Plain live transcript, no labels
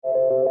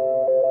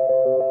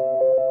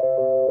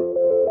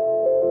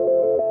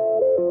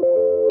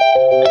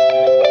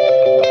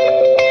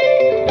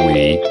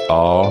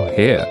are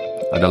here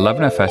at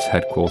 11FS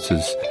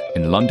headquarters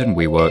in London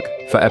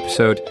WeWork for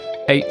episode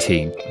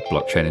 18 of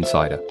Blockchain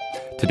Insider.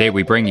 Today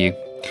we bring you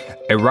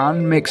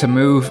Iran makes a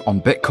move on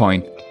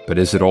Bitcoin, but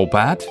is it all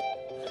bad?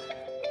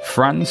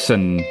 France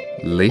and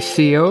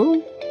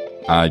LICO?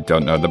 I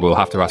don't know, we'll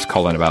have to ask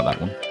Colin about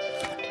that one.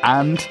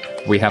 And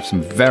we have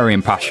some very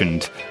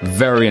impassioned,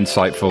 very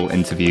insightful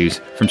interviews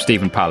from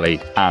Stephen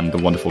Pally and the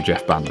wonderful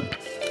Jeff Bannon.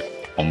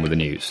 On with the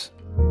news.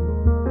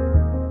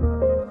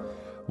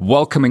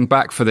 Welcoming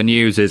back for the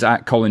news is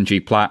at Colin G.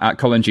 Platt. At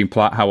Colin G.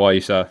 Platt, how are you,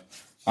 sir?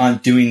 I'm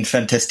doing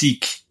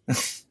fantastique.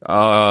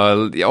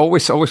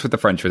 Always with the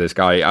French with this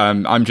guy.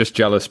 I'm just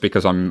jealous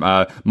because I'm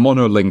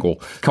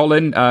monolingual.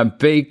 Colin,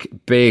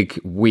 big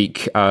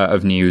week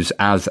of news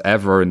as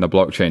ever in the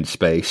blockchain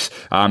space.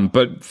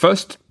 But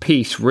first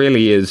piece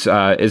really is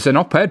an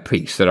op-ed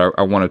piece that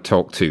I want to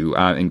talk to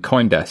in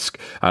CoinDesk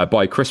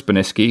by Chris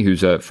Boniski,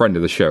 who's a friend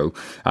of the show.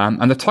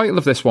 And the title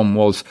of this one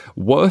was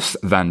 "Worse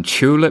Than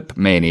Tulip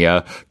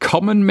Mania: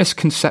 Common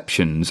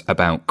Misconceptions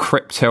About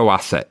Crypto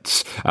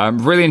Assets."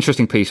 Really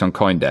interesting piece on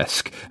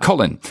CoinDesk.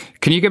 Colin,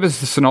 can you give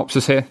us the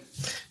synopsis here?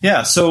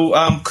 Yeah, so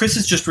Chris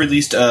has just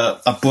released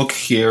a book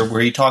here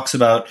where he talks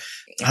about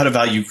how to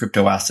value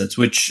crypto assets,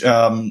 which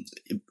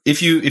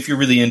if you're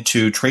really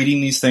into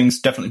trading these things,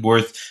 definitely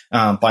worth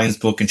buying his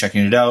book and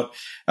checking it out.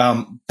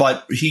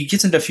 But he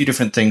gets into a few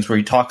different things where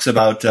he talks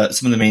about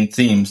some of the main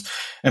themes,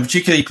 and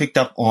particularly he picked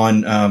up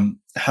on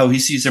how he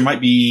sees there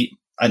might be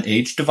an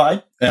age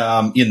divide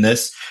in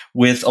this,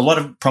 with a lot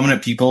of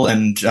prominent people,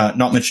 and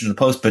not mentioned in the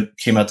post, but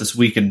came out this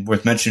week and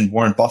worth mentioning,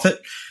 Warren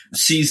Buffett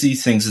sees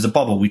these things as a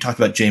bubble. We talked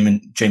about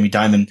Jamie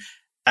Dimon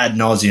ad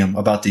nauseum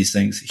about these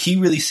things. He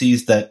really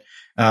sees that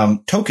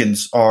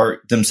tokens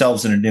are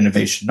themselves an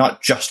innovation,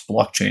 not just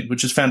blockchain,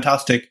 which is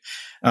fantastic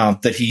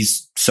that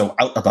he's so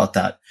out about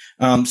that.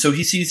 So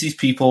he sees these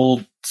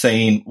people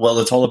saying, well,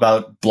 it's all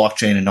about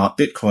blockchain and not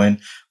Bitcoin,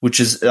 which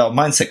is a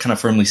mindset kind of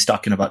firmly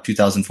stuck in about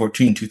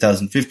 2014,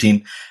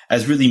 2015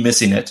 as really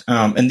missing it.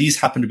 And these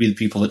happen to be the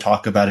people that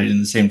talk about it in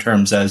the same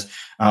terms as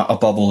a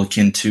bubble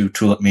akin to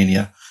Tulip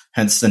Mania,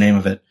 hence the name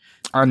of it.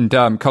 And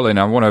Colin,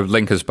 I want to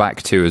link us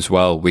back to as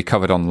well, we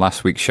covered on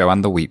last week's show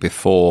and the week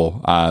before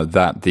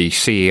that the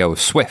CEO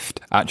of Swift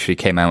actually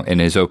came out in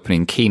his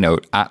opening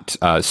keynote at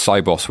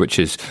Sibos, which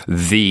is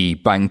the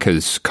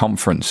bankers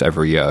conference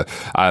every year,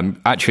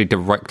 actually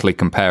directly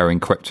comparing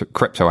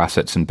crypto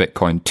assets and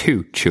Bitcoin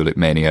to Tulip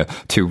Mania,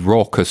 to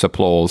raucous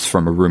applause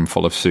from a room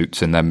full of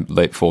suits in their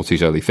late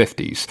 40s, early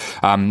 50s.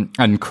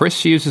 And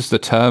Chris uses the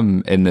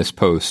term in this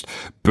post,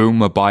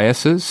 boomer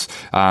biases,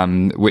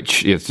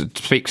 which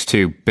speaks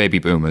to baby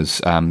boomers,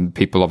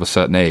 people of a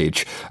certain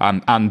age,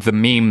 and the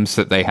memes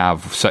that they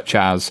have, such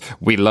as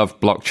 "We love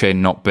blockchain,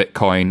 not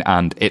Bitcoin,"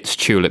 and "It's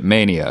Tulip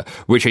Mania,"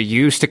 which are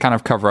used to kind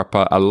of cover up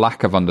a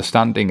lack of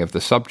understanding of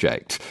the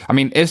subject. I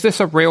mean, is this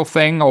a real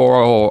thing,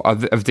 or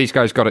have these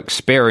guys got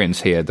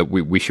experience here that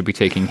we should be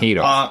taking heed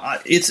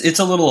of? It's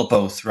a little of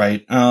both,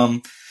 right?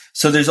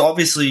 So there's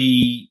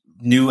obviously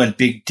new and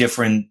big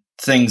different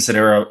things that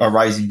are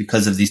arising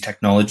because of these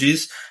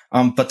technologies.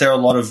 But there are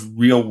a lot of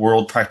real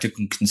world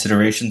practical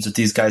considerations that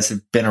these guys have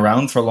been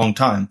around for a long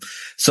time.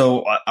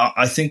 So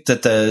I think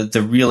that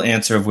the real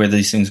answer of where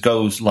these things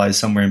goes lies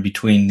somewhere in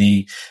between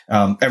the,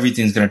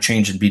 everything's going to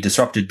change and be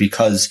disrupted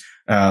because,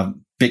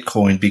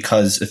 Bitcoin,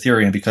 because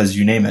Ethereum, because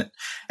you name it,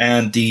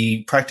 and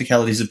the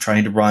practicalities of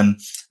trying to run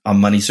a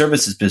money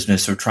services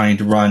business, or trying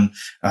to run,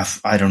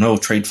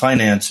 trade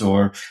finance,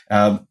 or,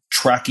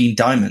 tracking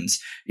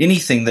diamonds,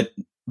 anything that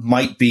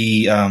might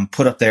be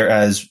put up there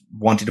as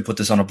wanting to put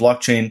this on a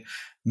blockchain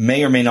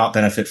may or may not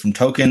benefit from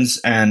tokens.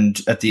 And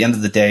at the end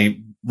of the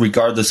day,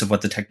 regardless of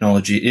what the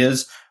technology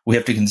is, we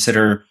have to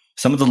consider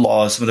some of the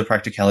laws, some of the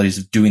practicalities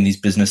of doing these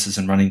businesses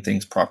and running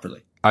things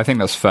properly. I think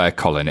that's fair,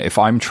 Colin. If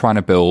I'm trying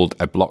to build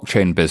a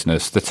blockchain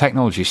business, the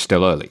technology is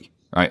still early.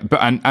 Right. But,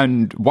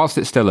 and whilst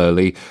it's still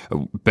early,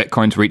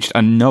 Bitcoin's reached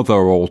another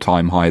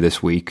all-time high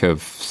this week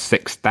of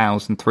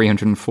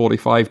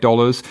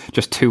 $6,345.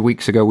 Just 2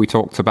 weeks ago, we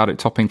talked about it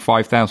topping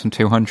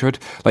 5,200.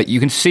 Like,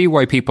 you can see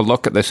why people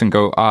look at this and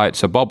go,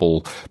 it's a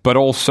bubble. But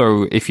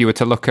also, if you were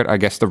to look at, I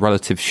guess, the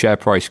relative share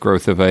price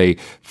growth of a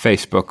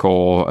Facebook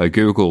or a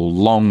Google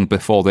long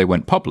before they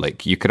went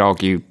public, you could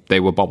argue they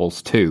were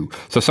bubbles too.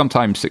 So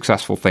sometimes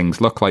successful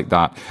things look like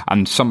that.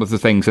 And some of the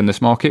things in this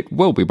market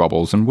will be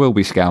bubbles and will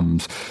be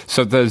scams.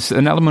 So there's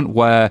an element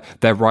where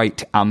they're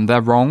right and they're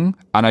wrong.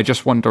 And I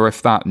just wonder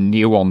if that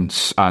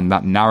nuance and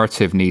that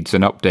narrative needs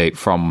an update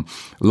from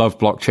love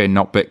blockchain,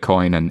 not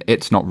Bitcoin, and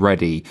it's not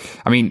ready.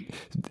 I mean,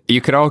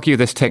 you could argue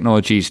this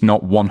technology is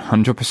not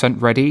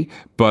 100% ready,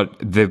 but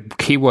the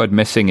keyword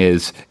missing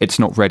is it's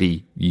not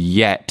ready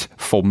yet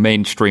for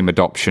mainstream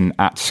adoption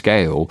at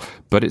scale,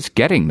 but it's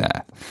getting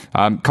there.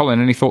 Colin,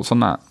 any thoughts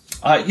on that?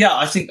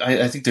 I think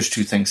there's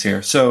two things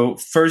here. So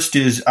first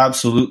is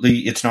absolutely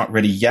it's not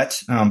ready yet,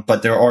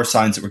 but there are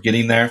signs that we're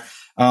getting there.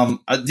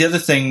 The other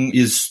thing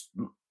is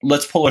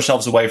let's pull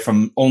ourselves away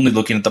from only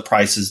looking at the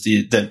prices,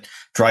 the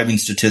driving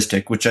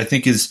statistic, which I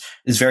think is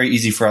very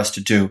easy for us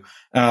to do.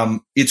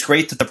 It's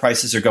great that the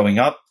prices are going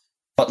up,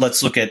 but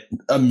let's look at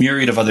a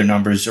myriad of other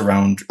numbers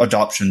around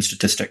adoption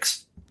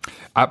statistics.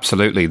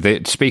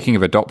 Absolutely. Speaking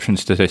of adoption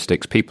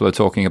statistics, people are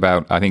talking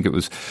about, I think it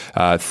was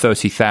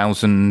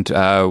 30,000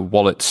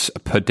 wallets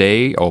per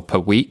day or per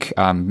week.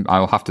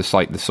 I'll have to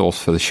cite the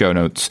source for the show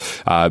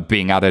notes,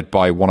 being added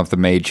by one of the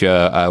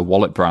major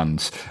wallet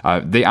brands.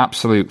 The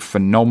absolute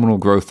phenomenal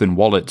growth in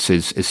wallets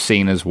is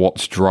seen as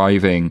what's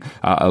driving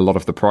a lot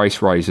of the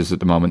price rises at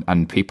the moment,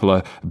 and people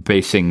are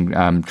basing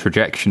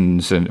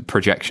projections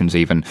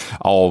even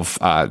of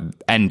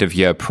end of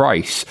year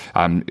price.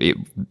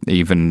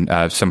 Even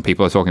some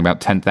people are talking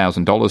about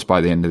 $10,000 by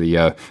the end of the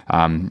year,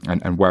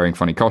 and wearing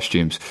funny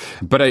costumes.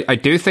 But I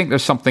do think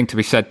there's something to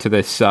be said to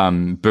this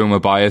boomer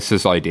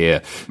biases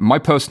idea. My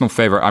personal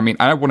favorite, I mean,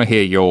 I want to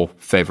hear your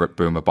favorite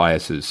boomer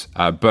biases,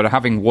 but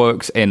having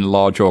worked in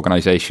large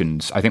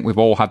organizations, I think we've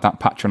all had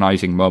that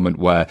patronizing moment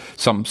where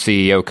some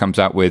CEO comes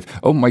out with,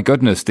 oh my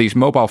goodness, these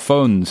mobile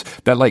phones,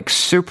 they're like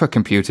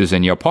supercomputers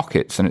in your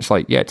pockets. And it's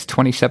like, yeah, it's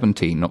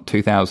 2017, not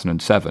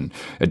 2007.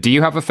 Do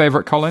you have a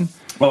favorite, Colin?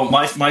 Well,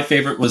 my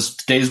favorite was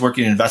days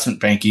working in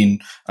investment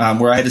banking,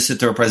 where I had to sit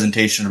through a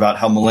presentation about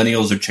how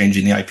millennials are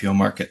changing the IPO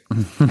market.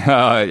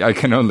 I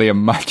can only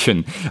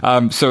imagine.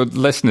 So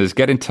listeners,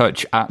 get in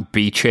touch at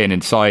BChain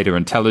Insider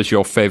and tell us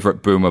your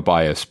favorite boomer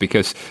bias,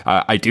 because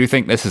I do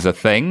think this is a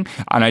thing.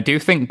 And I do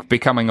think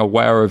becoming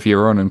aware of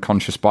your own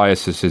unconscious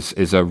biases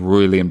is a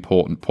really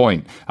important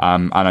point.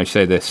 And I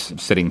say this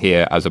sitting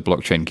here as a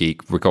blockchain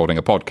geek recording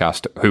a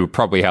podcast who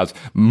probably has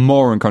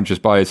more unconscious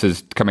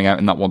biases coming out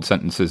in that one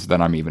sentences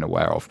than I'm even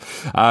aware of.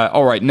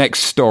 All right,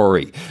 next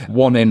story.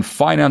 One in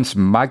finance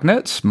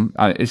magnates.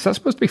 Is that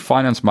supposed to be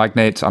finance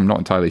magnates? I'm not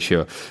entirely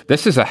sure.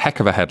 This is a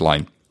heck of a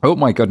headline. Oh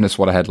my goodness,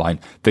 what a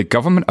headline. The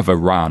government of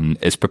Iran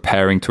is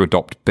preparing to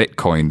adopt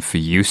Bitcoin for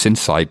use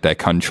inside their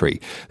country.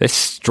 This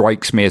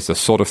strikes me as the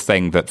sort of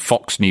thing that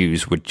Fox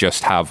News would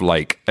just have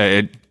like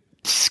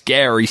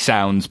scary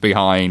sounds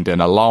behind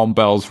and alarm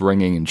bells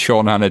ringing, and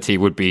Sean Hannity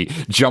would be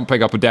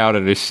jumping up and down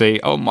in his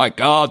seat. Oh my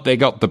God, they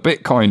got the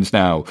Bitcoins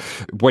now.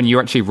 When you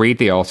actually read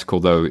the article,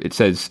 though, it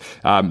says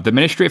the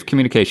Ministry of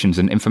Communications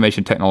and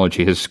Information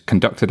Technology has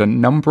conducted a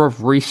number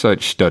of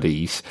research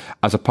studies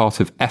as a part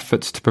of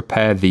efforts to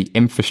prepare the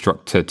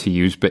infrastructure to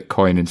use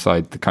Bitcoin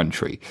inside the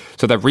country.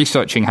 So they're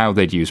researching how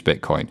they'd use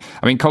Bitcoin.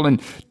 I mean,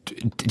 Colin,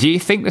 do you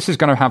think this is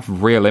going to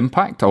have real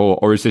impact,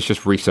 or is this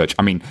just research?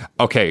 I mean,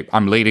 okay,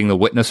 I'm leading the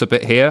witness a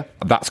bit here.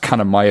 That's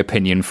kind of my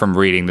opinion from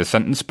reading the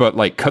sentence, but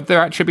like, could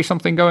there actually be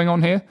something going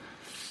on here?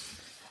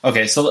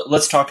 Okay, so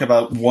let's talk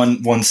about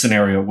one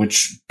scenario,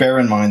 which bear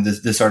in mind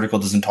this article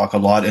doesn't talk a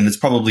lot, and it's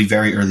probably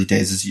very early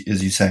days,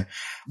 as you say.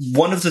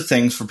 One of the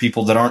things for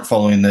people that aren't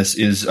following this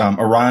is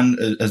Iran,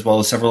 as well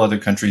as several other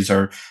countries,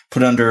 are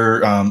put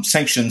under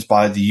sanctions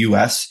by the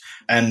U.S.,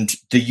 and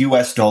the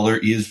US dollar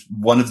is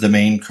one of the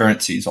main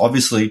currencies.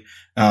 Obviously,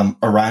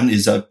 Iran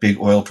is a big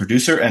oil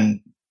producer, and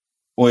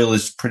oil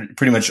is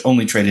pretty much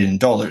only traded in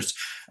dollars.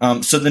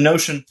 So the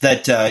notion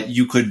that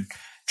you could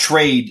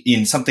trade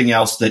in something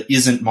else that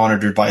isn't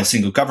monitored by a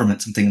single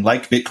government, something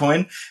like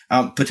Bitcoin,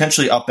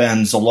 potentially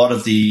upends a lot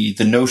of the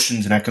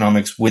notions in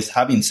economics with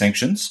having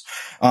sanctions.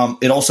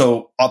 It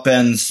also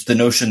upends the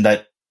notion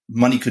that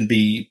money can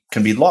be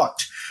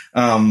locked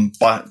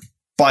by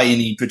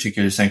any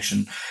particular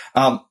sanction.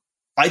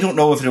 I don't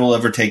know if it will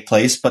ever take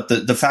place, but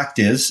the fact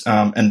is,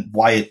 and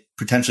why it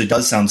potentially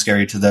does sound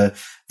scary to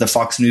the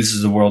Fox News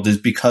of the world, is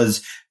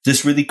because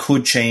this really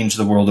could change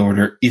the world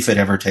order if it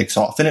ever takes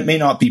off. And it may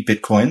not be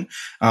Bitcoin,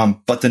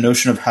 but the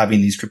notion of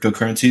having these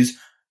cryptocurrencies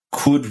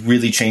could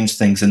really change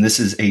things. And this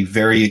is a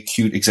very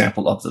acute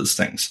example of those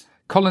things.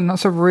 Colin,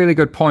 that's a really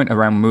good point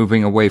around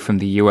moving away from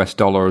the US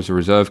dollar as a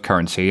reserve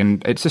currency.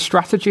 And it's a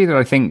strategy that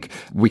I think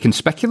we can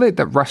speculate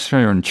that Russia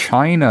and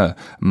China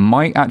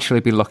might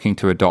actually be looking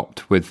to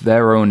adopt with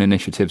their own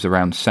initiatives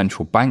around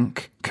central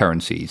bank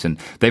currencies. And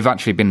they've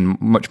actually been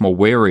much more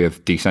wary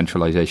of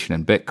decentralization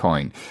in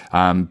Bitcoin.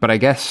 But I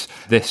guess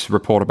this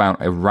report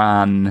about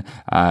Iran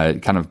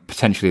kind of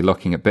potentially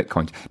looking at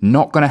Bitcoin,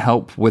 not going to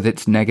help with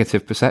its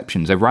negative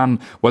perceptions.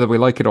 Iran, whether we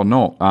like it or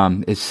not,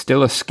 is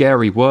still a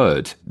scary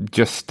word.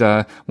 Just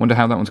wonder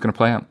how that one's going to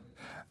play out.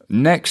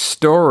 Next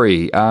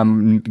story,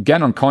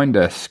 again on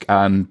CoinDesk,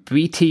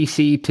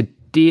 BTC to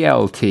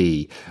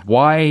DLT.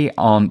 Why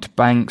aren't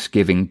banks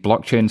giving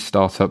blockchain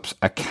startups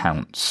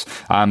accounts?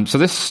 So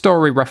this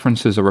story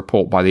references a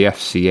report by the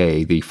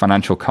FCA, the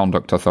Financial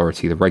Conduct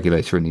Authority, the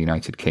regulator in the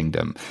United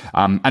Kingdom.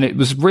 And it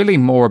was really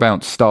more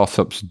about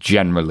startups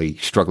generally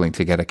struggling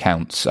to get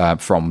accounts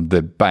from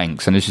the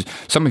banks. And as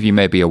some of you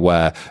may be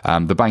aware,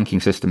 the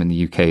banking system in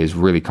the UK is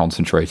really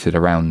concentrated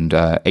around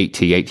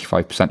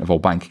 85% of all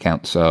bank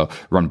accounts are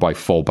run by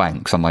 4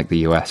 banks, unlike the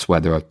US, where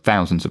there are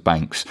thousands of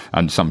banks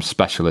and some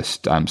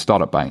specialist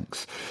startup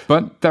banks.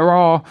 But there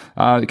are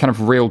kind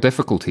of real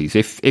difficulties.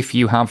 If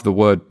you have the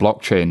word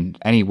blockchain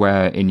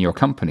anywhere in your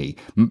company,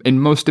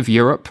 in most of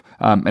Europe,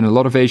 in a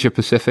lot of Asia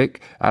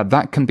Pacific,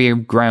 that can be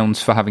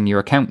grounds for having your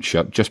account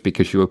shut just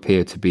because you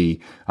appear to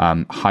be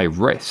high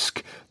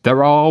risk.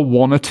 There are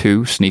one or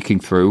two sneaking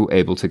through,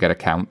 able to get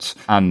accounts,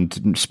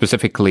 and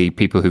specifically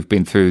people who've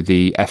been through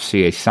the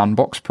FCA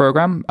Sandbox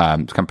program,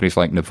 companies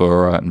like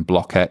Navura and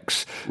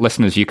BlockX.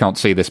 Listeners, you can't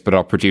see this, but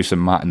our producer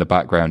Matt in the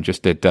background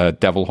just did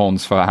devil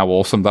horns for how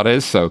awesome that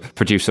is. So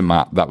producer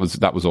Matt, that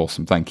was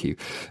awesome. Thank you.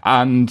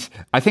 And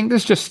I think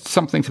there's just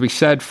something to be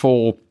said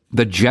for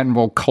the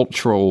general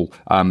cultural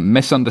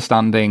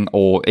misunderstanding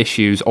or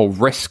issues or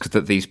risks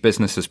that these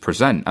businesses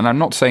present. And I'm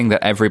not saying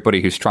that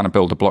everybody who's trying to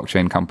build a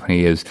blockchain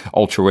company is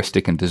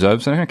altruistic and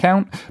deserves an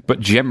account,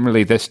 but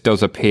generally this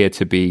does appear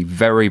to be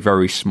very,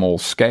 very small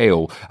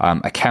scale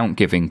account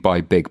giving by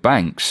big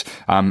banks.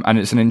 And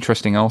it's an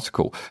interesting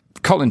article.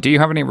 Colin, do you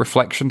have any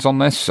reflections on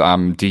this?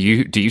 Do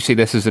you see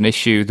this as an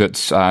issue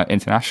that's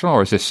international,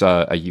 or is this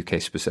a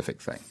UK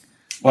specific thing?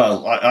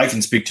 Well, I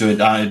can speak to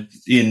it.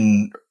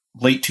 In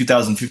late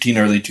 2015,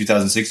 early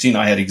 2016,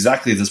 I had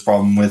exactly this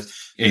problem with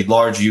a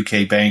large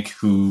UK bank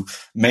who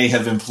may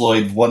have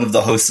employed one of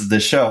the hosts of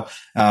this show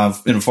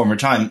in a former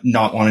time,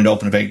 not wanting to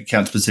open a bank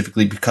account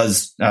specifically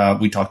because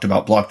we talked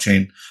about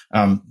blockchain,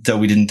 though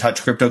we didn't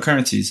touch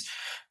cryptocurrencies.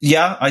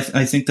 Yeah,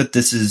 I think that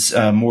this is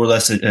more or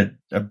less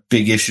a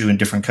big issue in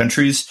different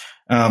countries.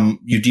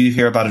 You do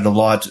hear about it a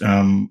lot.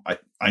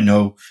 I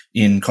know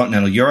in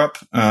continental Europe,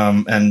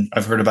 and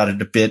I've heard about it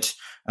a bit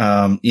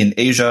in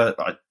Asia.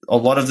 A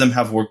lot of them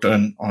have worked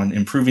on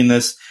improving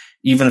this.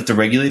 Even if the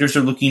regulators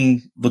are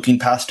looking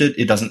past it,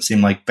 it doesn't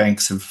seem like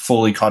banks have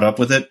fully caught up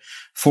with it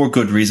for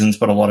good reasons,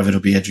 but a lot of it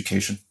will be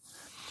education.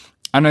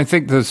 And I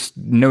think there's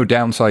no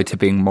downside to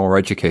being more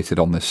educated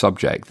on this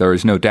subject. There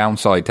is no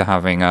downside to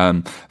having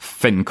a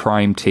financial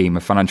crime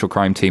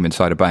team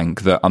inside a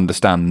bank that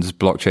understands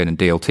blockchain and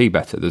DLT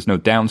better. There's no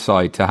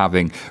downside to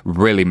having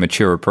really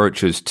mature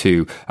approaches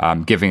to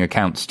giving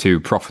accounts to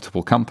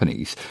profitable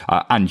companies.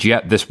 And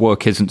yet this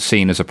work isn't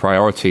seen as a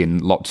priority in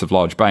lots of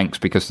large banks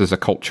because there's a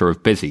culture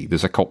of busy.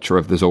 There's a culture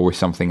of there's always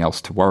something else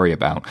to worry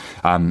about.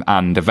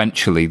 And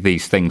eventually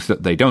these things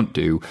that they don't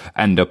do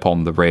end up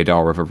on the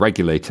radar of a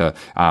regulator,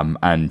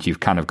 and you've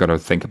kind of got to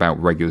think about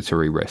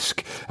regulatory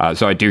risk.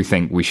 So I do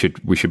think we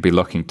should be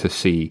looking to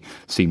see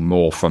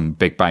more from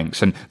big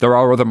banks. And there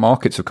are other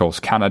markets, of course.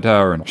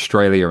 Canada and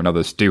Australia and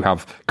others do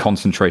have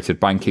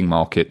concentrated banking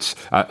markets.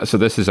 So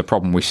this is a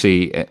problem we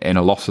see in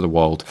a lot of the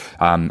world.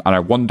 And I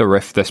wonder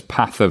if this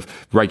path of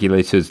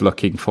regulators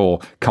looking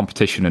for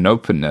competition and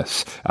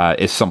openness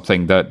is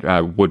something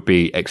that would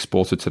be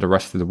exported to the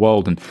rest of the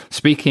world. And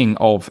speaking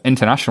of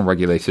international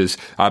regulators,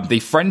 the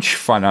French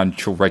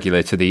financial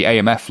regulator, the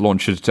AMF,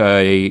 launched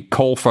a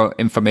call for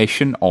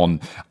information on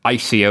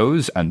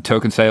ICOs and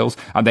token sales,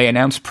 and they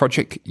announced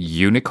Project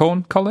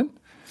Unicorn, Colin?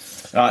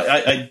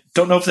 I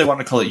don't know if they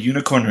want to call it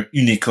unicorn or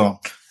unicorn.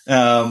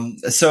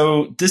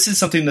 So this is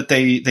something that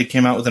they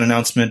came out with an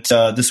announcement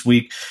this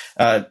week,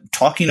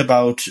 talking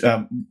about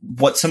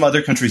what some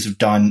other countries have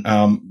done,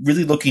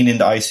 really looking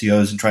into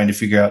ICOs and trying to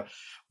figure out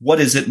what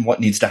is it and what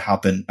needs to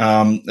happen.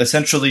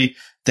 Essentially,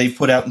 they've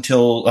put out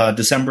until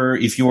December.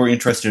 If you're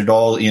interested at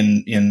all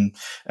in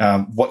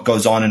what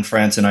goes on in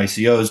France and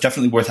ICOs,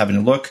 definitely worth having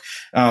a look.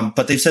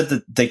 But they've said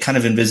that they kind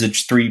of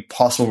envisage 3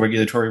 possible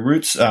regulatory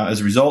routes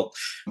as a result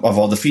of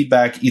all the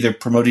feedback, either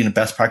promoting a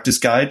best practice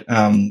guide,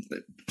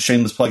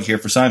 shameless plug here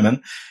for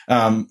Simon,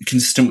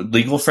 consistent with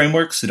legal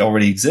frameworks that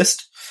already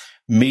exist,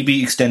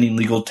 maybe extending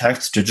legal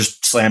text to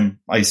just slam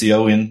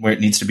ICO in where it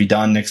needs to be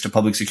done next to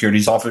public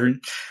securities offering.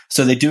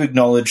 So they do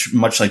acknowledge,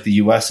 much like the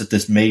US, that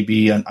this may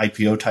be an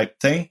IPO type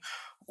thing,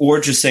 or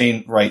just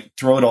saying, right,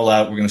 throw it all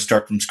out. We're going to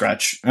start from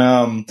scratch.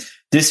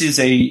 This is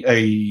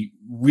a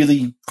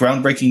really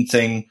groundbreaking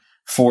thing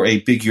for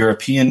a big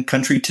European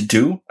country to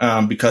do,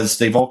 because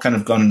they've all kind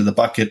of gone into the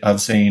bucket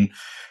of saying,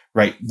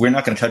 right, we're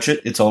not going to touch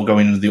it. It's all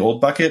going into the old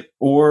bucket.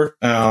 Or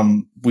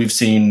we've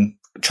seen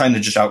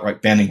China just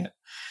outright banning it.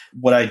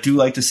 What I do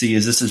like to see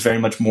is this is very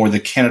much more the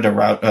Canada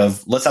route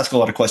of let's ask a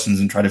lot of questions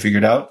and try to figure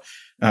it out,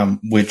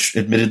 which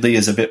admittedly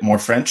is a bit more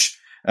French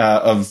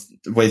of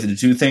the way to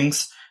do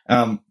things.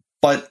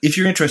 But if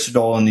you're interested at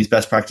all in these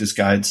best practice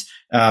guides,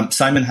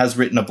 Simon has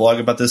written a blog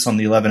about this on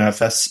the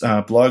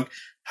 11FS blog.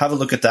 Have a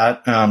look at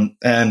that,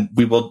 and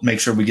we will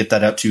make sure we get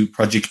that out to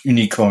Project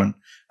Unicorn.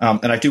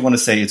 And I do want to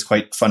say it's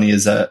quite funny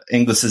as an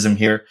Anglicism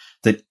here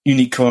that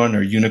unicorn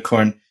or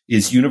unicorn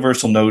is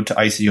universal node to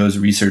ICO's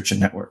research and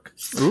network.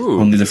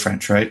 Ooh. Only the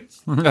French, right?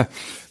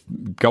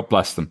 God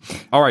bless them.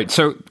 All right.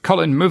 So,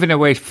 Colin, moving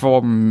away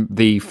from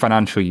the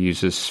financial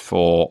users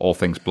for all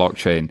things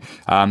blockchain,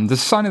 there's a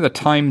sign of the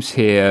times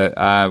here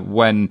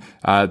when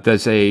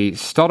there's a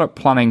startup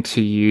planning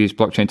to use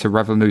blockchain to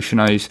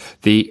revolutionize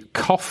the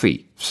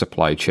coffee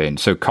supply chain.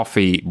 So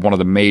coffee, one of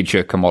the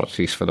major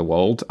commodities for the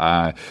world,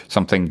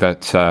 something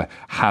that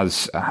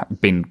has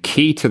been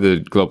key to the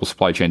global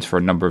supply chains for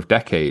a number of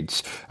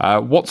decades.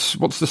 What's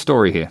the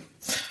story here?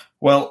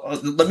 Well,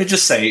 let me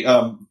just say,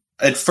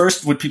 at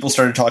first, when people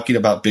started talking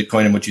about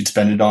Bitcoin and what you'd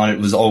spend it on, it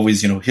was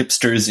always,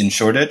 hipsters in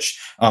Shoreditch.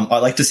 I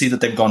like to see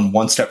that they've gone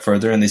one step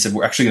further and they said,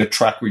 we're actually going to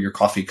track where your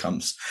coffee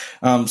comes.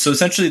 So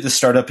essentially the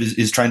startup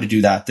is trying to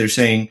do that. They're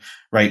saying,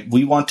 right,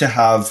 we want to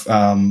have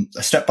a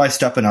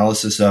step-by-step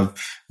analysis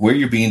of where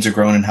your beans are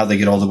grown and how they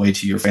get all the way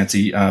to your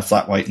fancy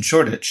flat white in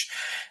Shoreditch.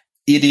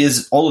 It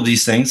is all of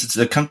these things. It's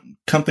a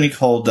company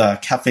called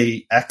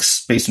Cafe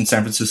X based in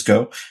San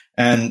Francisco.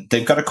 And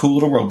they've got a cool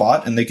little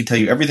robot and they can tell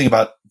you everything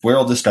about where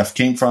all this stuff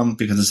came from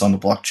because it's on the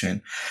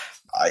blockchain.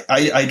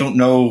 I don't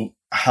know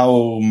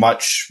how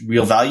much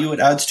real value it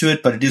adds to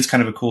it, but it is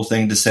kind of a cool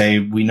thing to say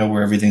we know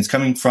where everything's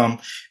coming from,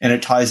 and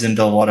it ties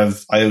into a lot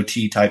of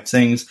IoT type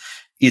things.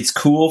 It's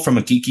cool from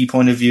a geeky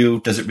point of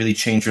view. Does it really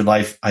change your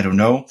life? I don't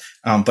know.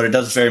 But it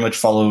does very much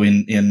follow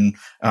in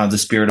the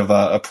spirit of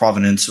a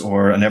Provenance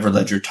or an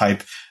Everledger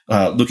type,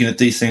 looking at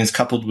these things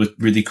coupled with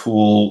really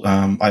cool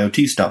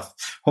IoT stuff.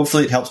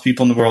 Hopefully it helps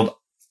people in the world.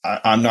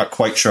 I'm not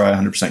quite sure I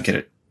 100% get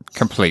it.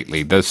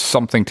 Completely. There's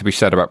something to be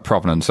said about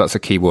provenance. That's a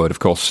key word. Of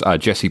course,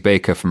 Jesse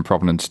Baker from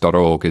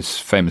provenance.org has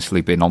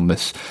famously been on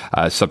this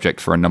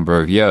subject for a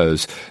number of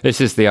years. This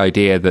is the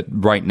idea that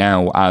right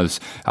now, as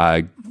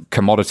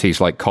commodities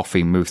like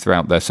coffee move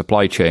throughout their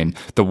supply chain,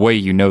 the way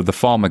you know the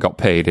farmer got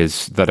paid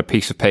is that a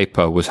piece of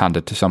paper was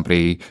handed to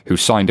somebody who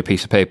signed a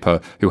piece of paper,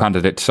 who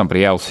handed it to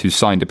somebody else, who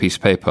signed a piece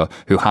of paper,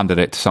 who handed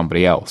it to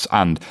somebody else.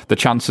 And the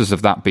chances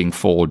of that being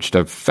forged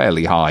are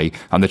fairly high,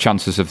 and the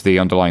chances of the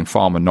underlying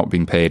farmer not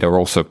being paid are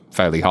also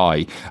fairly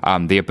high.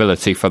 The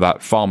ability for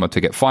that farmer to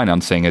get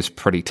financing is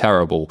pretty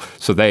terrible.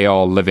 So they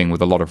are living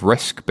with a lot of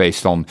risk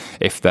based on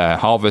if their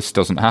harvest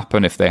doesn't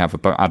happen, if they have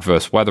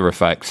adverse weather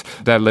effects,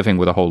 they're living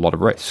with a whole lot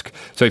of risk.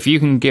 So if you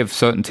can give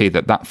certainty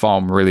that that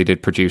farm really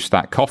did produce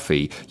that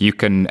coffee, you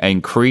can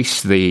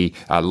increase the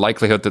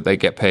likelihood that they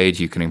get paid.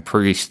 You can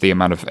increase the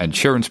amount of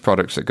insurance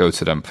products that go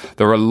to them.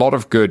 There are a lot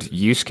of good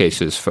use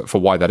cases for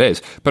why that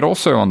is. But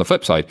also on the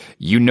flip side,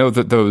 you know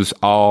that those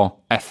are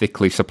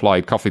ethically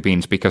supplied coffee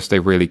beans because they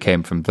really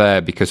came from there,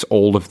 because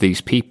all of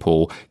these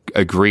people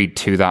agreed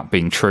to that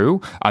being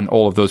true, and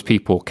all of those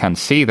people can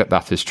see that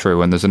that is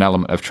true, and there's an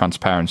element of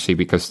transparency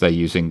because they're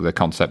using the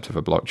concept of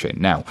a blockchain.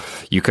 Now,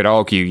 you could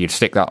argue you'd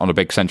stick that on a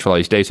big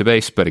centralized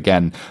database, but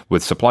again,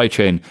 with supply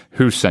chain,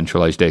 whose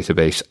centralized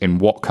database, in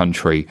what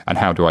country, and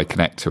how do I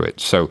connect to it?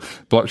 So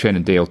blockchain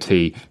and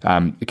DLT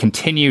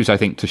continues, I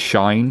think, to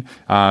shine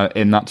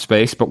in that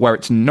space, but where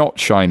it's not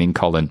shining,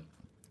 Colin,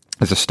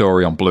 there's a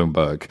story on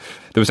Bloomberg.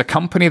 There was a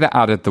company that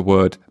added the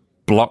word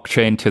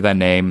blockchain to their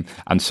name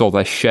and saw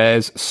their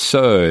shares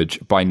surge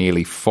by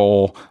nearly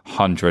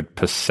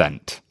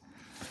 400%.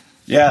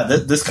 Yeah,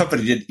 this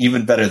company did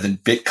even better than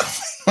Bitcoin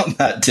on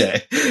that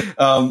day.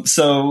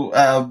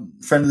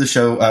 Friend of the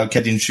show,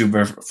 Kedin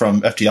Schuber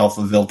from FT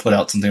Alphaville put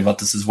out something about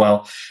this as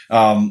well.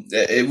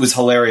 It was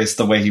hilarious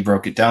the way he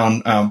broke it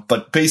down.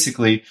 But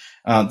basically,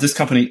 this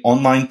company,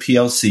 Online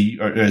PLC,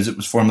 or as it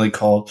was formerly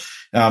called,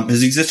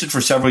 has existed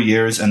for several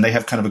years, and they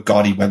have kind of a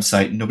gaudy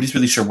website. Nobody's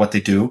really sure what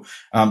they do.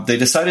 They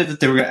decided that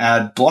they were going to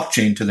add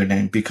blockchain to their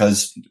name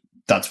because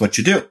that's what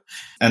you do.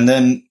 And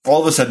then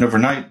all of a sudden,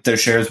 overnight, their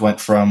shares went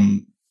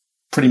from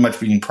pretty much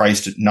being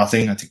priced at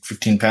nothing, I think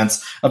 15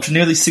 pence, up to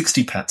nearly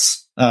 60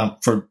 pence,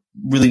 for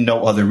really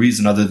no other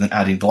reason other than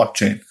adding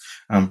blockchain.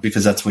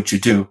 Because that's what you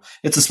do.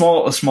 It's a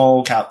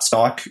small cap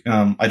stock.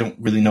 I don't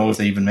really know if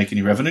they even make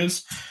any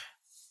revenues,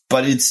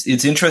 but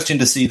it's interesting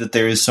to see that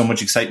there is so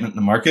much excitement in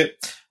the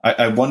market.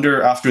 I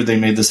wonder after they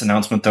made this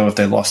announcement, though, if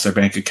they lost their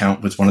bank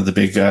account with one of the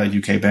big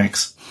UK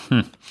banks.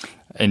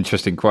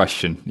 Interesting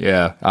question.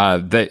 Yeah.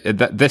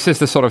 This is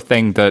the sort of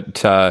thing that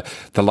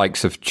the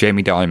likes of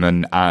Jamie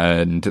Dimon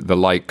and the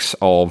likes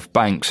of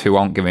banks who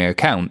aren't giving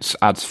accounts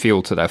adds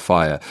fuel to their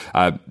fire.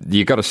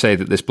 You got to say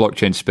that this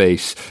blockchain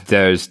space,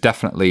 there's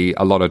definitely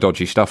a lot of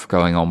dodgy stuff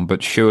going on,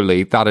 but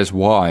surely that is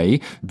why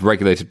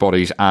regulated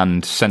bodies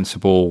and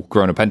sensible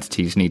grown-up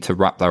entities need to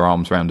wrap their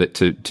arms around it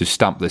to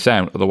stamp this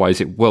out. Otherwise,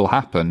 it will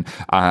happen.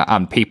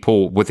 And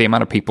people, with the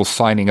amount of people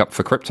signing up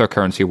for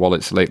cryptocurrency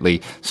wallets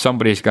lately,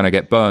 somebody's going to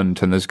get burned.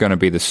 And there's going to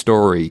be the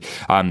story.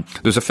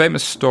 There's a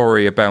famous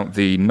story about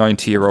the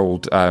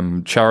 90-year-old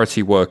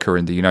charity worker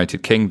in the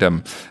United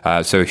Kingdom.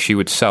 So she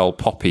would sell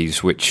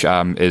poppies, which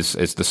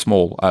is the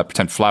small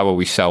pretend flower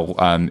we sell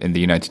in the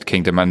United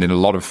Kingdom and in a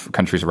lot of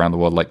countries around the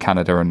world, like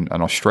Canada and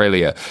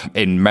Australia,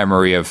 in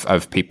memory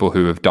of people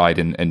who have died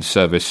in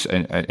service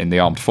in the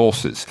armed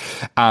forces.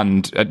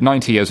 And at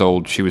 90 years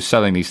old, she was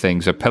selling these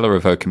things, a pillar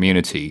of her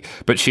community.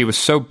 But she was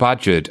so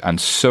badgered and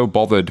so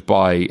bothered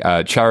by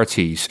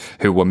charities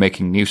who were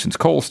making nuisance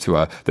calls to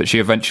her that she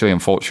eventually,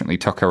 unfortunately,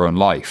 took her own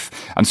life.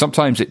 And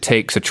sometimes it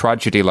takes a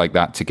tragedy like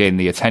that to gain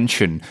the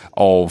attention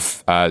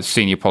of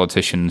senior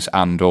politicians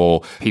and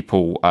or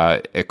people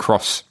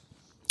across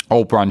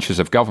all branches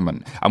of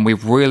government. And we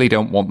really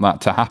don't want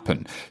that to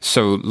happen.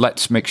 So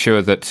let's make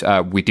sure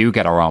that we do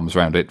get our arms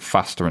around it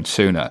faster and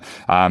sooner.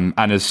 And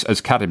as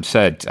Kadim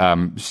said,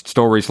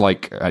 stories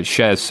like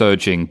shares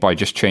surging by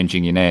just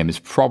changing your name is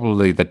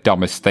probably the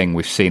dumbest thing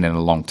we've seen in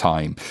a long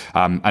time.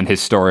 And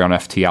his story on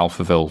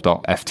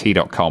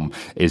ftalphaville.ft.com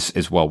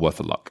is well worth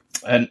a look.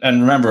 And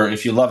remember,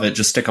 if you love it,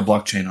 just stick a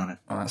blockchain on it.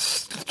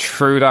 That's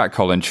true that,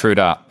 Colin, true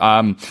that.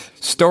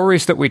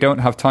 Stories that we don't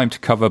have time to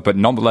cover, but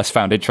nonetheless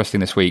found interesting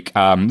this week.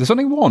 There's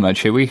only one,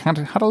 actually. We had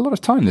a lot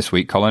of time this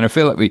week, Colin. I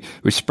feel like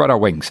we spread our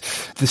wings.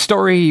 The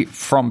story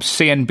from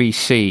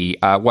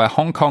CNBC, where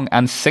Hong Kong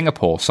and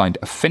Singapore signed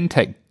a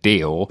fintech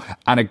deal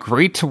and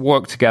agreed to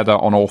work together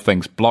on all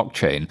things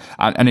blockchain.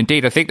 And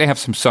indeed, I think they have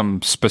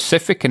some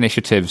specific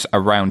initiatives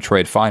around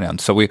trade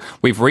finance. So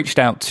we've reached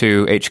out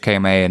to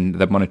HKMA and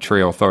the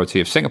Monetary Authority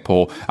of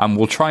Singapore, and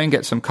we'll try and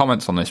get some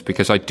comments on this,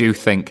 because I do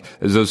think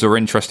those are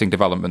interesting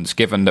developments,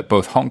 given that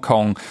both Hong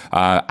Kong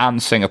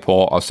and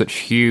Singapore are such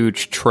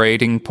huge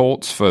trading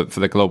ports for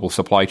the global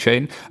supply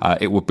chain.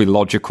 It would be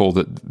logical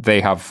that they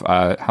have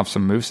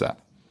some moves there.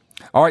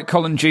 All right,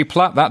 Colin G.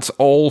 Platt, that's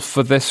all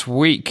for this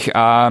week.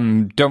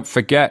 Don't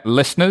forget,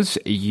 listeners,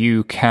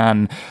 you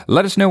can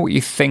let us know what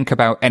you think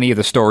about any of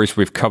the stories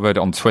we've covered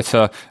on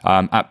Twitter,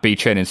 at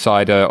BChain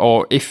Insider,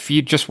 or if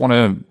you just want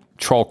to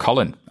troll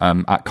Colin,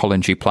 at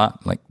Colin G.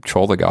 Platt, like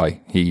troll the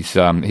guy. He's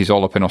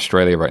all up in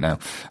Australia right now.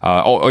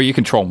 Or you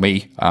can troll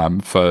me,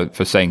 for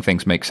saying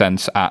things make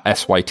sense at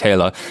SY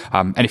Taylor.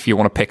 And if you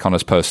want to pick on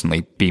us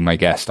personally, be my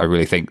guest. I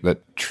really think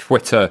that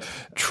Twitter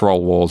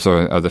troll wars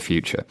are the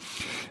future.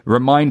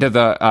 Reminder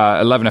that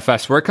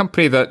 11FS, we're a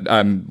company that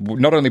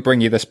not only bring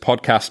you this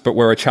podcast, but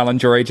we're a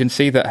challenger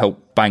agency that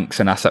help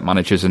banks and asset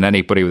managers and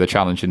anybody with a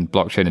challenge in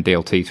blockchain and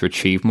DLT to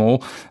achieve more.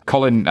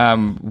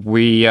 Colin,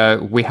 we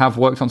have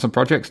worked on some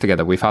projects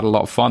together. We've had a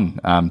lot of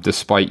fun.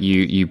 Despite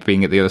you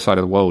being at the other side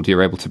of the world,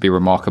 you're able to be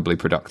remarkably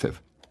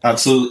productive.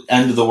 Absolute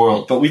end of the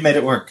world, but we've made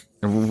it work.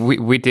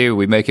 We do.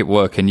 We make it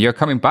work. And you're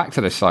coming back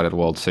to this side of the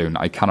world soon.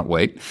 I cannot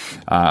wait.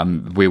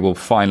 We will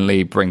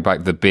finally bring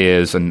back the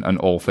beers and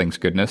all things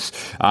goodness.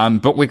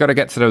 But we got to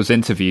get to those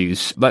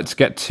interviews. Let's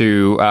get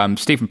to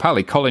Stephen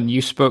Pally. Colin,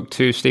 you spoke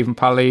to Stephen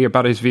Pally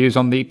about his views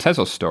on the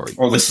Tezos story.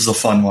 Oh, this is a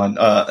fun one.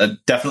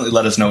 Definitely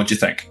let us know what you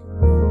think.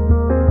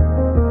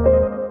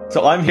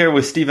 So I'm here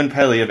with Stephen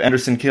Pally of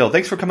Anderson Kill.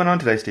 Thanks for coming on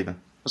today,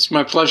 Stephen. It's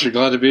my pleasure.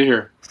 Glad to be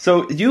here.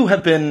 So you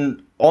have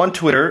been on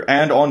Twitter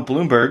and on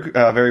Bloomberg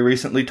very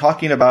recently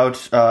talking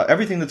about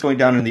everything that's going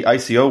down in the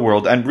ICO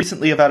world, and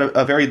recently about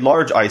a very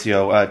large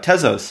ICO,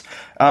 Tezos.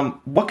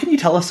 What can you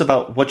tell us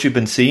about what you've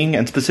been seeing,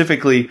 and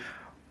specifically,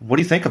 what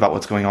do you think about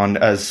what's going on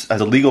as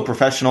a legal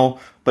professional,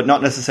 but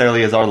not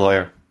necessarily as our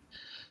lawyer?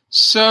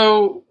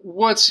 So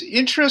what's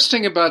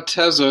interesting about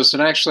Tezos,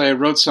 and actually I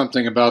wrote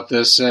something about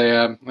this, I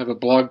have a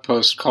blog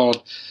post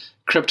called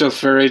Crypto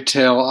Fairy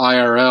Tale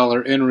IRL,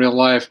 or In Real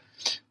Life.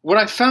 What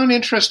I found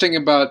interesting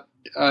about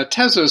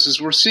Tezos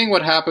is we're seeing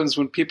what happens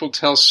when people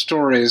tell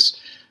stories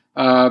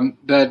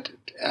that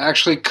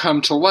actually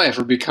come to life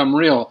or become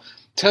real.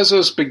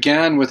 Tezos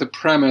began with a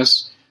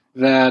premise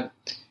that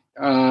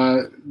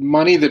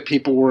money that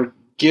people were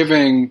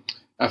giving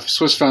a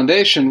Swiss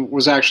foundation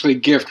was actually a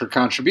gift or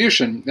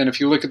contribution. And if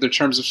you look at the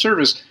terms of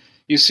service,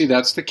 you see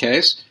that's the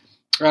case.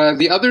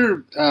 The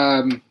other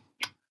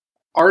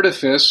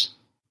artifice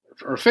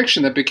or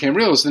fiction that became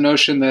real is the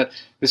notion that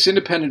this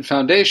independent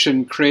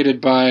foundation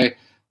created by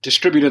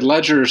distributed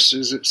ledgers,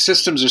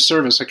 systems of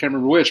service, I can't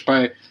remember which,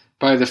 by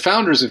the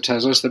founders of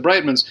Tezos, the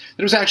Brightmans, that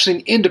it was actually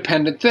an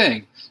independent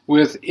thing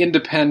with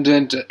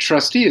independent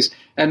trustees.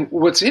 And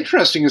what's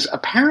interesting is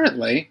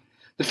apparently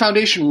the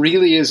foundation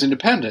really is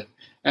independent.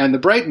 And the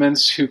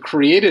Brightmans, who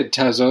created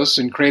Tezos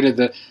and created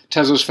the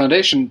Tezos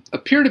Foundation,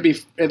 appear to be,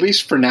 at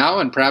least for now,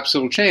 and perhaps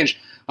it'll change,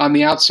 on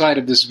the outside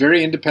of this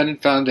very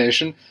independent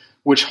foundation,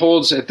 which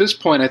holds, at this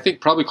point, I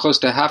think probably close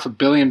to $500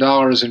 million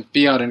in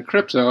fiat and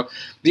crypto.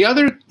 The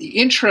other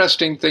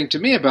interesting thing to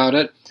me about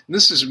it, and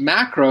this is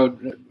macro,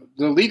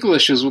 the legal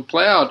issues will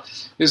play out,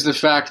 is the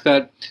fact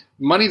that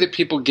money that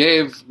people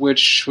gave,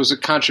 which was a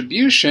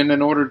contribution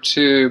in order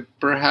to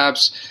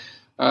perhaps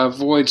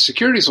avoid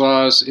securities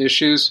laws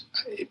issues,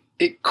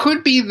 it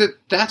could be that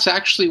that's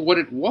actually what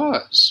it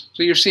was.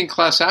 So you're seeing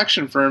class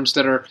action firms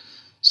that are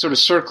sort of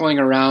circling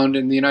around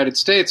in the United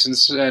States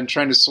and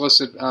trying to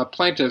solicit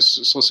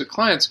plaintiffs, solicit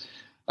clients.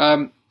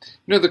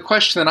 The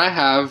question that I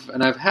have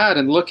and I've had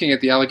in looking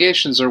at the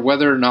allegations are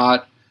whether or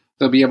not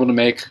they'll be able to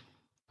make,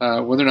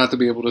 whether or not they'll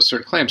be able to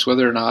assert claims,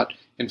 whether or not,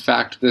 in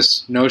fact,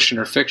 this notion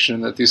or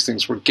fiction that these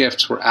things were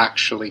gifts were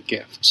actually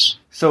gifts.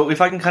 So if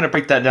I can kind of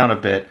break that down a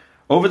bit,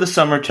 over the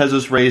summer,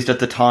 Tezos raised at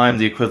the time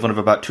the equivalent of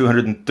about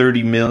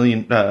 $230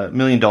 million,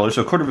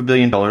 so $250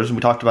 million, and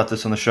we talked about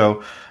this on the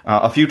show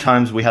a few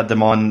times. We had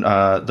them on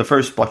the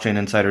first Blockchain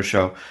Insider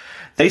show.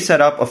 They set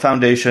up a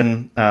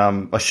foundation,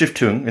 a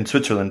Stiftung in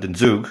Switzerland, in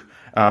Zug,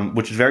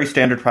 which is very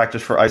standard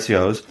practice for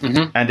ICOs,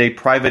 mm-hmm. and a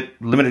private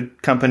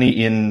limited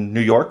company in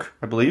New York,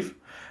 I believe,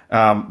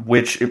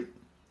 which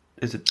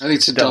is it? I think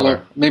it's a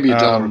Delaware, maybe a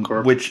Delaware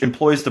Corp, which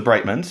employs the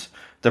Brightmans.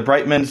 The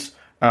Brightmans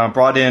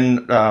brought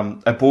in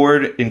a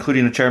board,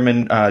 including a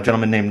chairman, a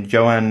gentleman named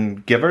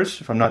Johan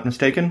Givers, if I'm not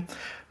mistaken,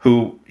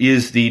 who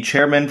is the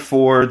chairman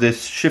for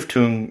this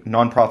Stiftung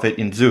nonprofit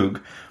in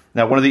Zug.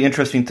 Now, one of the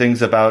interesting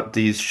things about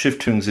these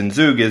Stiftungs in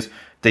Zug is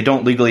they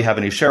don't legally have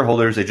any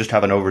shareholders, they just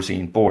have an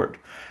overseeing board.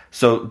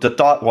 So the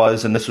thought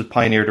was, and this was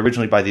pioneered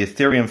originally by the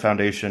Ethereum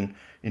Foundation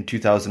in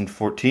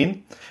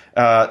 2014,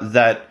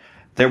 that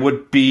there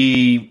would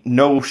be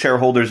no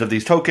shareholders of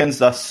these tokens.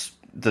 Thus,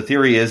 the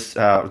theory is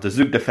the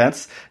Zug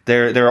defense.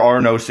 There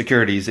are no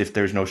securities if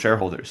there's no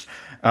shareholders.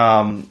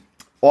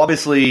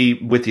 Obviously,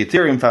 with the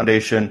Ethereum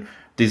Foundation,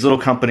 these little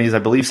companies, I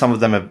believe some of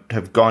them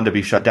have gone to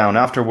be shut down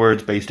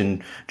afterwards, based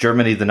in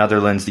Germany, the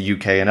Netherlands, the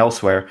UK, and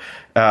elsewhere.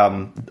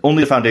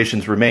 Only the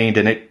foundations remained,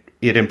 and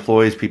it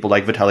employs people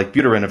like Vitalik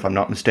Buterin, if I'm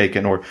not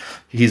mistaken, or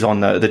he's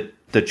on the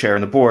chair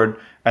and the board,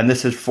 and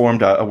this has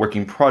formed a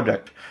working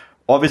project.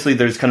 Obviously,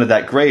 there's kind of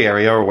that gray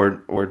area,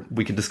 or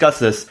we can discuss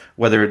this,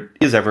 whether it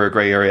is ever a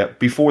gray area,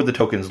 before the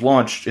tokens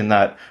launched, in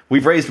that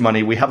we've raised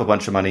money, we have a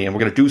bunch of money, and we're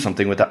going to do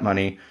something with that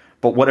money,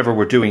 but whatever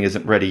we're doing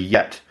isn't ready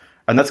yet.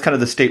 And that's kind of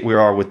the state we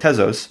are with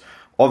Tezos.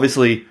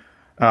 Obviously,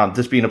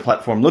 this being a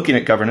platform looking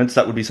at governance,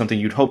 that would be something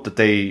you'd hope that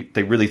they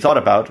really thought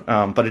about.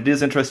 But it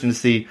is interesting to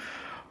see,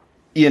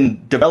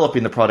 in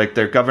developing the product,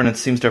 their governance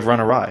seems to have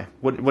run awry.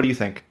 What do you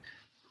think?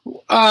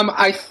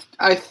 I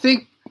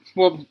think,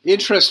 well,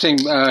 interesting.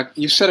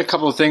 You said a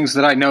couple of things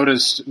that I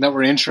noticed that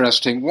were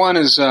interesting. One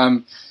is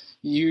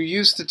you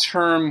used the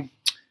term,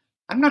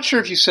 I'm not sure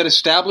if you said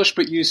established,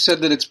 but you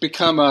said that it's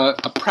become a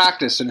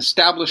practice, an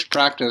established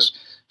practice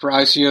for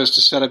ICOs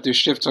to set up these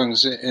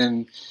Stiftungen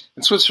in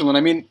Switzerland.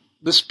 I mean,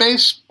 the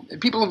space,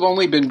 people have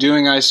only been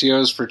doing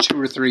ICOs for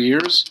 2 or 3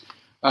 years,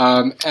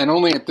 and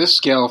only at this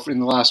scale in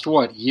the last,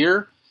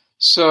 year?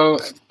 So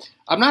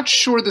I'm not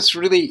sure these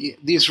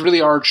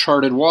really are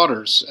charted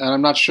waters, and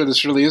I'm not sure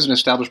this really is an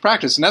established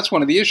practice, and that's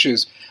one of the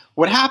issues.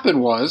 What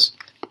happened was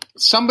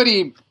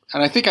somebody,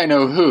 and I think I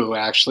know who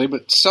actually,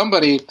 but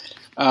somebody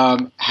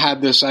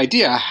had this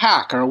idea, a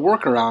hack or a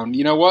workaround.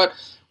 You know what?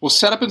 We'll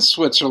set up in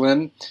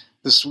Switzerland.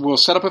 We'll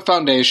set up a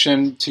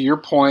foundation. To your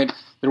point,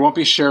 there won't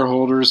be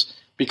shareholders.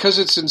 Because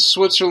it's in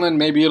Switzerland,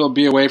 maybe it'll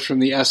be away from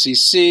the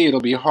SEC.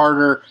 It'll be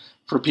harder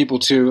for people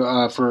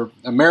for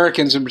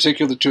Americans in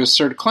particular, to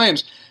assert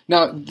claims.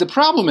 Now, the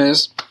problem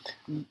is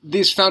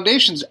these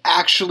foundations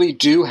actually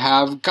do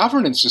have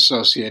governance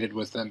associated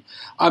with them.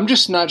 I'm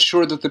just not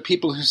sure that the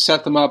people who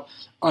set them up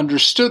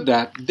understood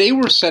that. They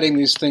were setting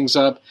these things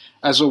up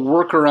as a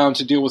workaround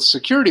to deal with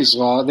securities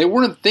law. They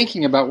weren't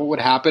thinking about what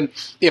would happen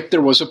if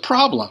there was a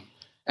problem,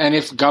 and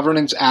if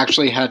governance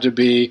actually had to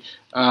be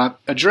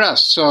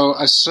addressed. So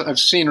I've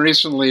seen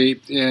recently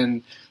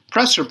in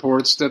press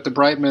reports that the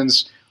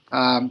Brightmans,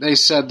 they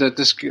said that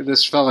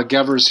this fella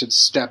Gevers had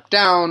stepped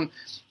down,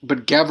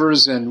 but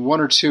Gevers and 1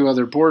 or 2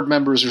 other board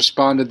members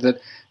responded that,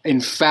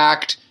 in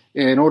fact,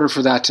 in order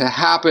for that to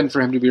happen,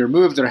 for him to be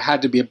removed, there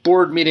had to be a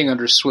board meeting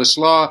under Swiss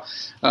law.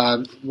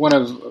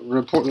 The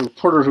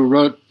reporter who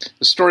wrote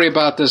the story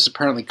about this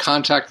apparently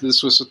contacted the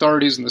Swiss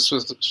authorities, and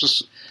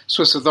the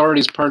Swiss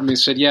authorities,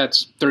 said, yeah,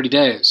 it's 30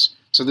 days.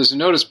 So there's a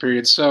notice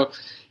period. So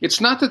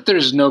it's not that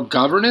there's no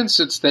governance,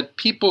 it's that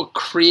people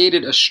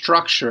created a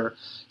structure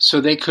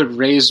so they could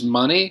raise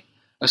money,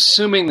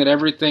 assuming that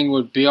everything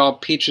would be all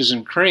peaches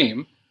and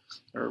cream,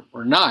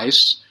 or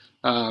nice.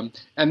 And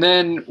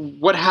then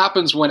what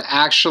happens when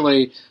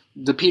actually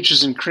the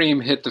peaches and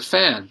cream hit the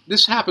fan?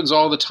 This happens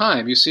all the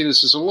time. You see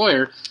this as a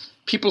lawyer.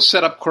 People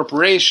set up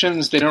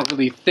corporations. They don't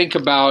really think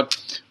about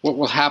what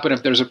will happen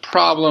if there's a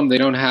problem. They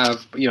don't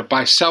have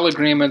buy-sell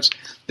agreements.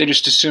 They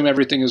just assume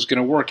everything is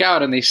going to work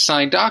out, and they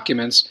sign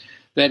documents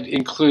that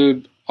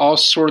include all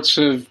sorts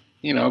of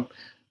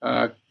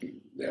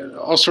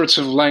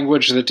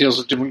language that deals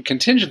with different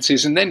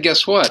contingencies. And then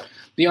guess what?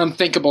 The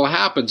unthinkable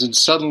happens, and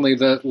suddenly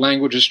the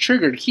language is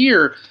triggered.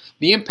 Here,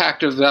 the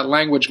impact of that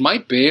language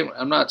might be,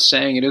 I'm not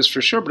saying it is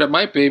for sure, but it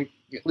might be,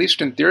 at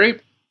least in theory,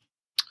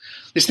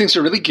 these things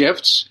are really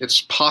gifts.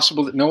 It's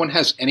possible that no one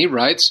has any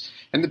rights,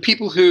 and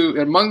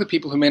among the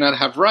people who may not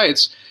have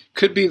rights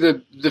could be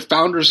the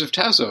founders of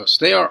Tezos.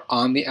 They are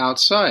on the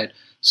outside.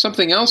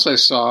 Something else I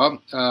saw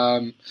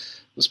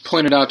was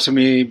pointed out to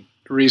me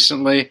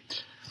recently.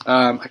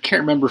 I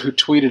can't remember who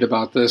tweeted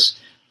about this.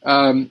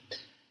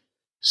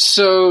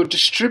 So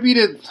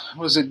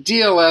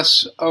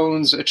DLS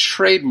owns a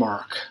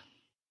trademark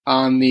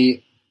on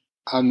the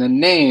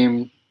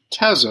name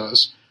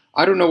Tezos.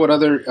 I don't know what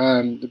other,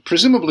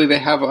 presumably they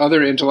have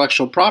other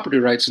intellectual property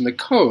rights in the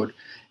code,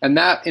 and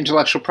that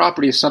intellectual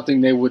property is something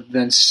they would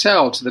then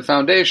sell to the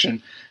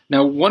foundation.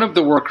 Now, one of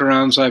the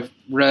workarounds I've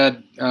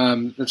read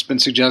that's been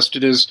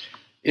suggested is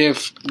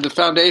if the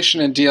foundation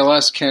and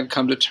DLS can't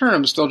come to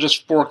terms, they'll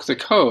just fork the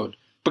code.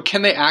 But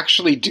can they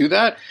actually do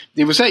that?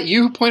 Was that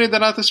you who pointed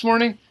that out this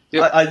morning?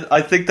 Yep.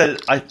 I think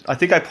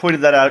I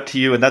pointed that out to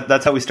you, and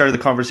that's how we started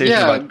the conversation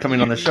about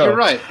coming on the show. You're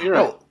right.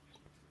 Oh,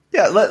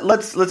 yeah,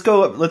 let's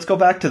go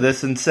back to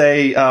this and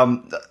say,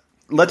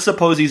 let's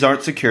suppose these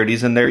aren't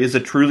securities, and there is a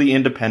truly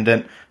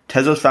independent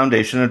Tezos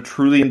Foundation, a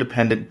truly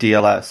independent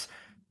DLS.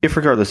 If,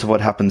 regardless of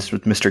what happens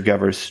with Mr.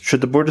 Gevers,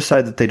 should the board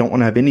decide that they don't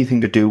want to have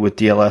anything to do with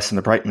DLS and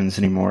the Brightmans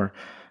anymore,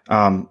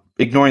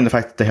 ignoring the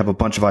fact that they have a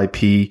bunch of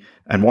IP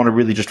and want to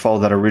really just follow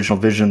that original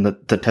vision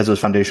that the Tezos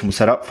Foundation was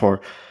set up for,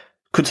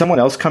 could someone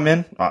else come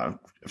in?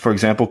 For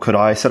example, could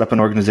I set up an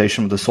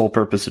organization with the sole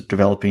purpose of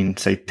developing,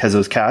 say,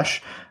 Tezos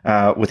Cash,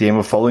 with the aim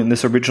of following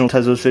this original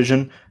Tezos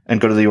vision, and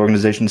go to the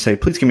organization and say,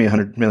 please give me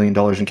 $100 million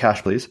in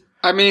cash, please?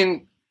 I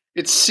mean,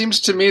 it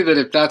seems to me that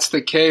if that's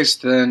the case,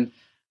 then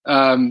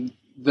the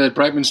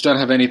Brightmans don't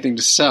have anything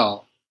to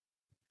sell.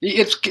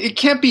 It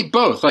can't be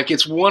both. Like,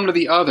 it's one or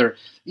the other.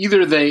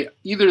 Either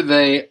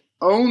they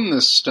own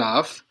the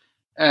stuff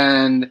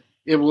and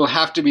it will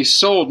have to be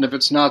sold, and if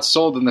it's not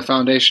sold, then the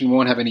foundation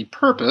won't have any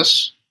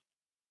purpose.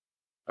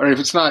 Or if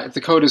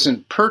the code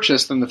isn't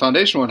purchased, then the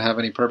foundation won't have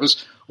any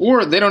purpose.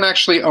 Or they don't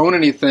actually own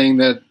anything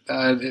that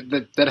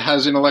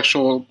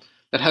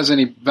has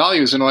any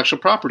value as intellectual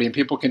property, and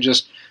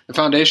the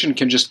foundation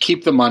can just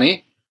keep the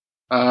money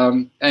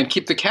and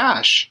keep the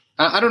cash.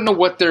 I don't know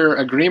what their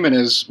agreement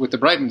is with the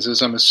Brightmans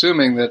is. I'm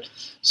assuming that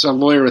some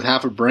lawyer with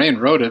half a brain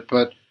wrote it,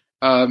 but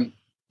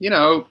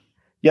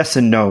Yes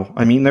and no.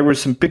 I mean, there were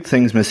some big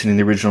things missing in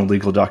the original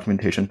legal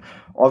documentation.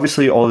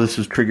 Obviously, all of this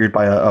was triggered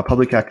by a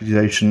public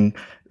accusation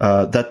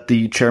that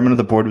the chairman of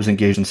the board was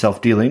engaged in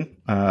self-dealing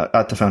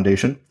at the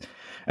foundation.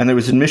 And there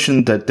was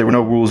admission that there were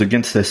no rules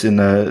against this in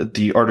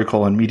the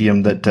article on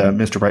Medium that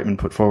Mr. Brightman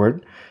put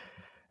forward.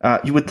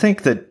 You would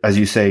think that, as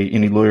you say,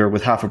 any lawyer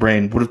with half a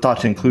brain would have thought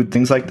to include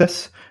things like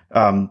this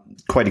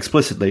quite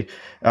explicitly,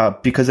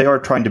 because they are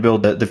trying to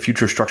build the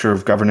future structure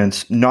of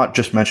governance, not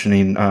just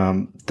mentioning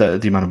the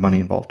amount of money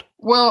involved.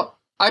 Well,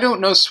 I don't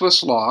know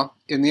Swiss law.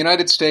 In the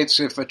United States,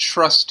 if a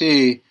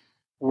trustee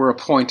were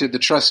appointed, the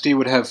trustee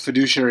would have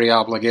fiduciary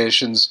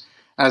obligations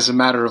as a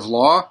matter of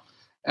law.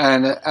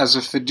 And as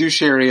a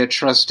fiduciary, a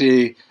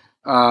trustee,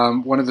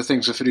 one of the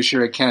things a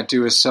fiduciary can't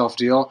do is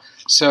self-deal.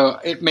 So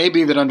it may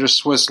be that under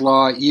Swiss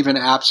law, even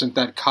absent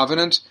that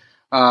covenant,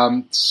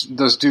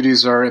 those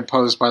duties are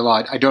imposed by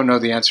law. I don't know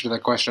the answer to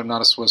that question. I'm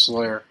not a Swiss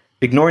lawyer.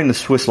 Ignoring the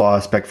Swiss law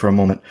aspect for a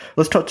moment,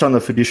 let's touch on the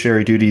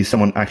fiduciary duties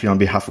someone acting on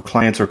behalf of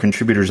clients or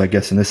contributors, I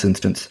guess, in this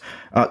instance.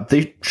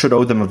 They should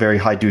owe them a very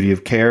high duty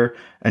of care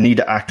and need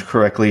to act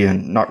correctly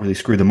and not really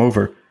screw them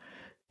over.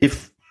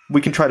 If we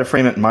can try to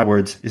frame it in my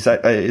words, is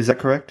that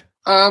correct?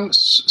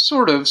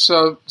 Sort of.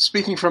 So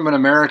speaking from an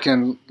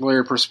American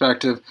lawyer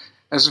perspective,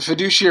 as a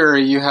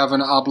fiduciary, you have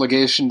an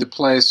obligation to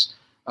place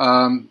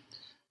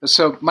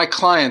so my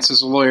clients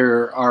as a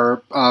lawyer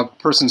are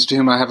persons to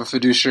whom I have a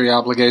fiduciary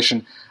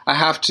obligation. I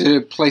have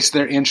to place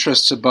their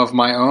interests above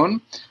my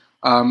own.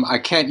 I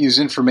can't use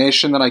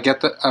information that I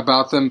get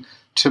about them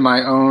to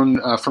my own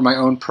for my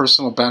own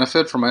personal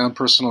benefit, for my own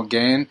personal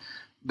gain.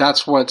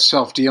 That's what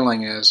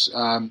self-dealing is.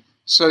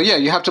 So yeah,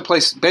 you have to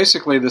place.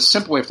 Basically, the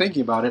simple way of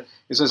thinking about it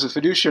is, as a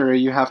fiduciary,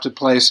 you have to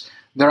place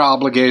their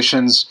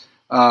obligations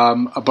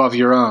above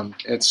your own.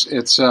 It's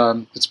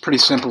pretty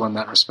simple in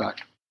that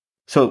respect.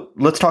 So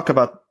let's talk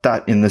about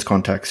that in this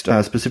context,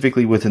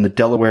 specifically within the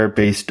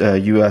Delaware-based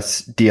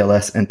U.S.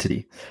 DLS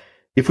entity.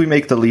 If we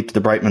make the leap to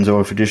the Brightmans owe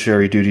a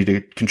fiduciary duty to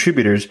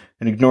contributors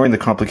and ignoring the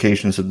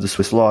complications of the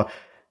Swiss law,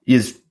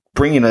 is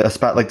bringing a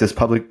spat like this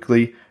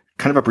publicly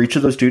kind of a breach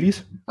of those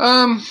duties?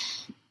 I'm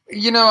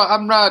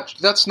not.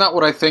 That's not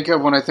what I think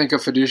of when I think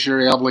of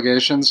fiduciary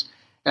obligations,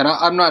 and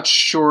I'm not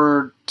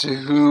sure to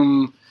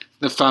whom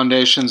the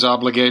foundation's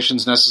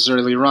obligations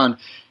necessarily run.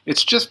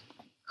 It's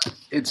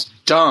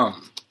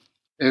dumb,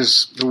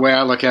 is the way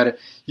I look at it.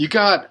 You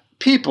got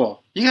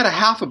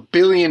 $500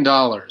 million.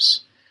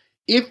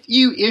 If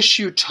you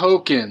issue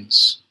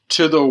tokens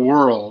to the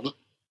world,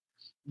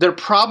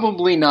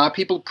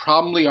 people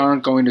probably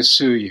aren't going to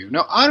sue you.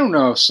 Now, I don't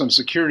know if some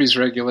securities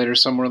regulator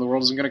somewhere in the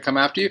world isn't going to come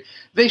after you.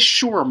 They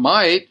sure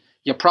might.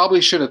 You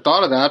probably should have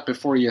thought of that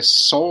before you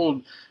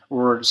sold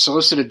or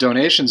solicited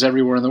donations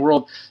everywhere in the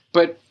world.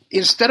 But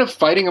instead of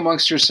fighting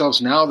amongst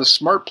yourselves now, the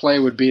smart play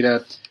would be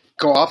to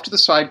go off to the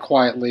side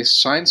quietly,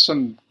 sign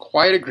some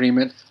quiet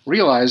agreement,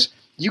 realize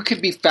you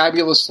could be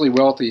fabulously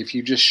wealthy if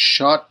you just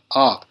shut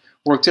up,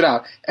 worked it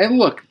out. And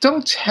look,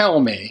 don't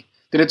tell me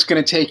that it's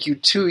going to take you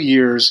 2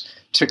 years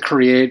to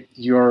create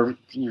your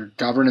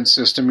governance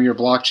system or your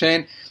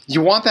blockchain.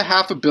 You want the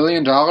 $500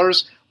 million?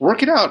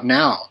 Work it out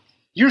now.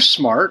 You're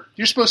smart.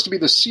 You're supposed to be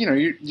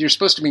you're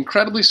supposed to be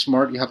incredibly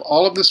smart. You have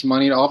all of this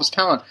money, all of this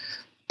talent.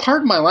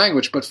 Pardon my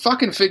language, but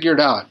fucking figure it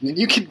out.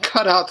 You can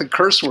cut out the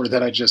curse word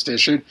that I just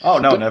issued. Oh,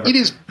 no, but never. It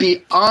is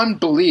beyond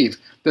belief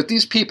that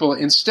these people,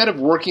 instead of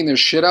working their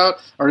shit out,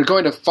 are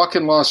going to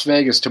fucking Las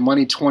Vegas to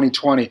Money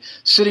 2020,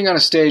 sitting on a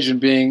stage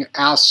and being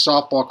asked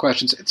softball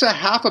questions. It's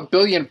 $500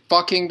 million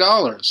fucking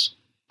dollars.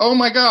 Oh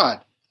my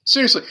God.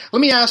 Seriously. Let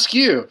me ask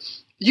you.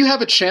 You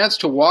have a chance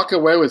to walk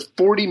away with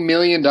 $40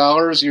 million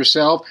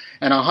yourself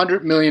and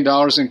 $100 million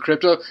in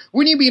crypto.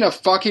 Wouldn't you be in a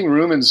fucking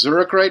room in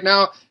Zurich right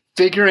now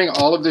figuring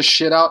all of this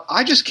shit out?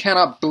 I just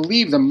cannot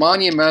believe the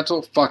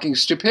monumental fucking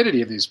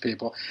stupidity of these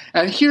people.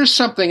 And here's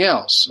something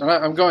else.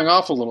 I'm going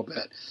off a little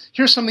bit.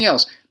 Here's something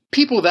else.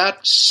 People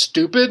that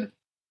stupid,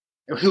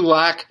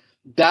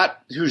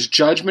 whose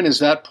judgment is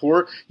that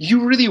poor,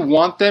 you really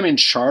want them in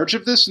charge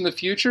of this in the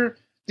future?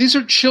 These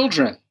are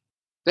children.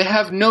 They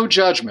have no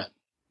judgment.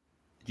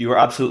 You are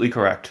absolutely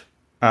correct.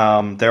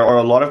 There are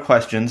a lot of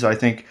questions. I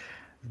think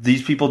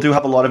these people do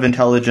have a lot of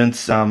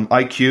intelligence.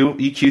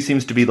 EQ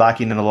seems to be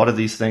lacking in a lot of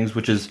these things,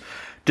 which is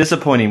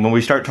disappointing when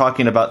we start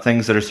talking about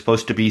things that are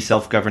supposed to be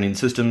self-governing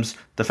systems.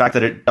 The fact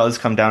that it does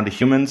come down to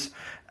humans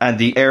and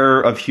the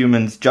error of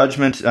humans'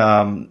 judgment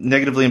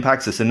negatively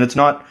impacts this. And it's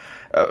not,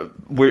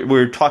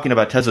 we're talking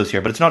about Tezos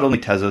here, but it's not only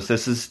Tezos.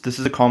 This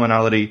is a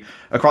commonality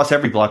across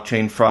every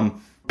blockchain,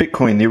 from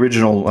Bitcoin, the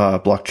original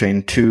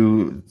blockchain,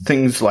 to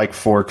things like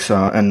forks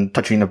and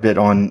touching a bit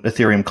on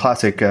Ethereum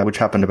Classic, which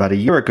happened about a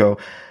year ago.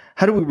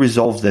 How do we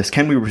resolve this?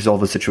 Can we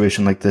resolve a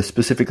situation like this,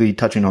 specifically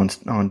touching on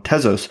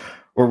Tezos,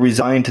 or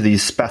resign to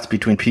these spats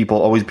between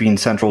people always being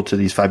central to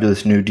these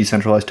fabulous new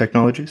decentralized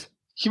technologies?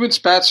 Human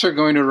spats are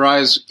going to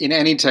rise in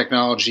any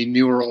technology,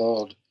 new or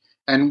old.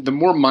 And the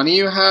more money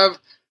you have,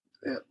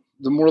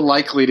 the more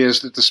likely it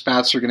is that the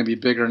spats are going to be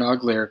bigger and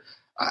uglier.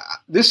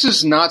 This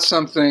is not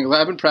something,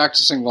 I've been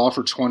practicing law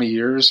for 20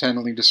 years,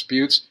 handling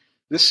disputes.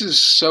 This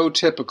is so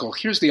typical.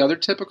 Here's the other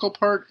typical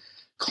part.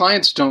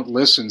 Clients don't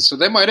listen. So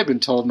they might have been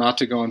told not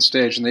to go on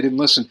stage and they didn't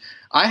listen.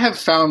 I have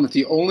found that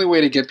the only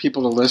way to get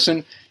people to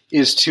listen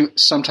is to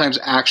sometimes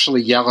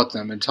actually yell at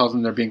them and tell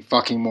them they're being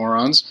fucking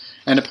morons,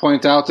 and to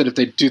point out that if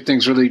they do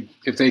things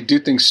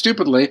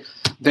stupidly,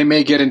 they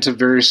may get into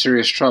very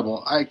serious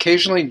trouble.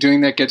 Occasionally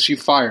doing that gets you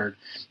fired.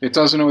 It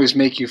doesn't always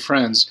make you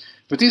friends.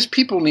 But these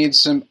people need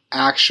some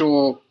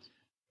actual,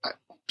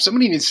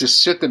 somebody needs to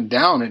sit them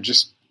down and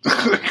just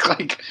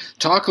like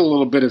talk a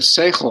little bit of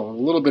seichel,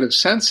 a little bit of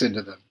sense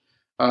into them.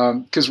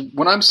 Because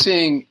what I'm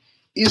seeing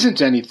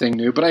isn't anything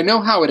new, but I know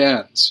how it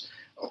ends.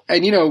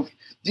 And,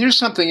 here's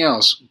something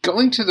else.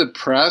 Going to the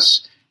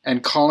press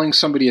and calling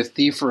somebody a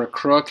thief or a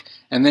crook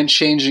and then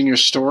changing your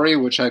story,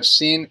 which I've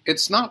seen,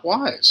 it's not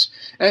wise.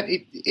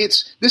 And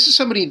this is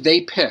somebody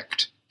they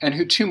picked and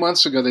who 2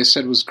 months ago they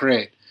said was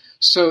great.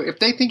 So if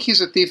they think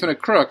he's a thief and a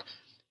crook,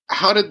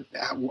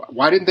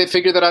 why didn't they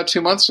figure that out 2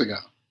 months ago?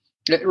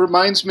 It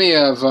reminds me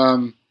of,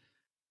 I've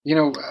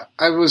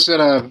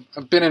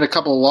been in a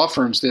couple of law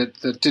firms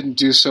that didn't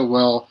do so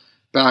well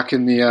back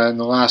in the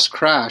last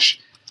crash.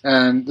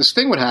 And this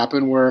thing would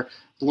happen where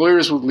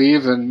lawyers would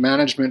leave and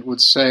management would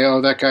say,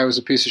 oh, that guy was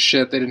a piece of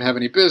shit. They didn't have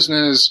any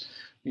business.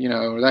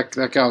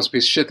 That guy was a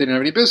piece of shit. They didn't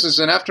have any business.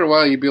 And after a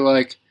while, you'd be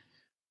like,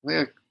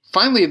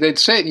 finally they'd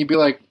say it and you'd be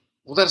like,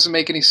 well, that doesn't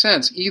make any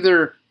sense.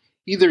 Either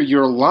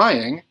you're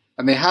lying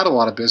and they had a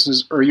lot of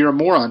business, or you're a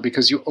moron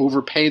because you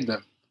overpaid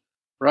them,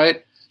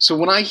 right? So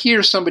when I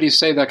hear somebody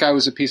say that guy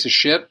was a piece of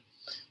shit,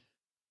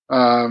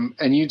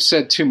 and you'd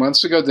said 2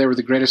 months ago they were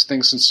the greatest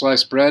thing since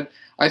sliced bread,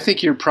 I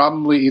think you're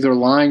probably either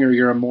lying or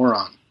you're a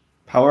moron.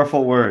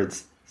 Powerful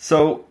words.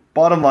 So,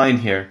 bottom line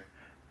here.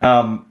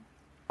 I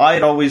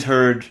had always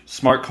heard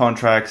smart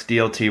contracts,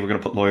 DLT, we're going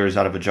to put lawyers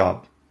out of a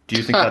job. Do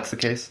you think that's the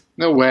case?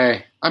 No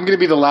way. I'm going to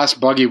be the last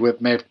buggy whip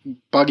maker.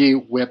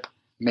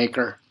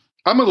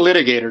 I'm a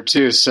litigator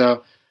too,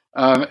 so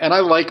and I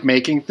like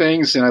making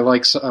things, and I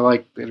like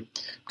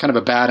kind of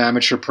a bad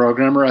amateur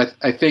programmer.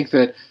 I think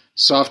that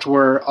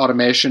software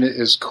automation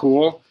is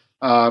cool.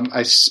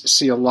 I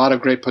see a lot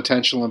of great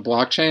potential in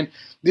blockchain.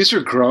 These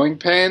are growing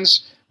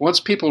pains. Once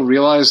people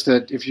realize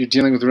that if you're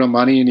dealing with real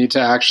money, you need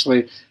to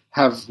actually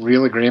have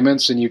real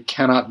agreements and you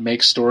cannot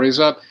make stories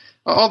up,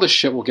 all this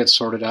shit will get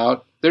sorted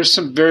out. There's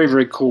some very,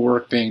 very cool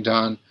work being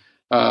done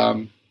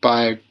by,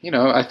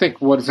 I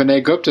think what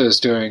Vinay Gupta is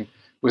doing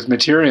with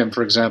Materium,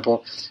 for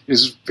example,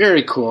 is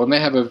very cool. And they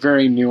have a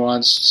very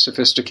nuanced,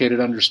 sophisticated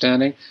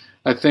understanding.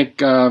 I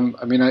think,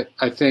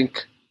 I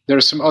think there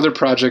are some other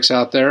projects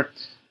out there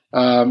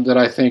that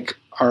I think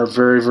are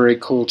very, very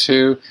cool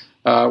too.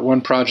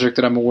 One project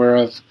that I'm aware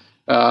of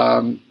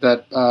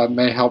that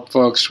may help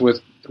folks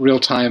with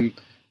real-time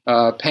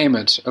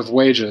payment of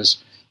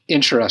wages.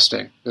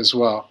 Interesting as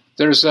well.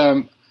 There's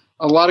a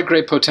lot of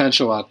great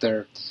potential out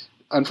there.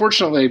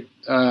 Unfortunately,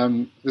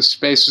 the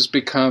space has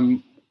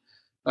become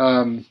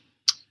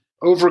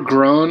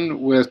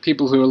overgrown with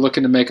people who are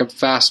looking to make a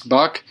fast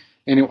buck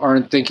and who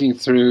aren't thinking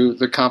through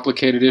the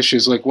complicated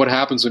issues like what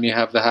happens when you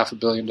have the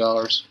 $500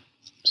 million.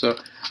 So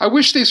I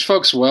wish these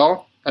folks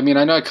well. I mean,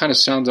 I know I kind of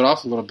sounded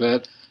off a little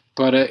bit,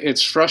 but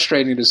it's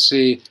frustrating to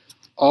see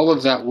all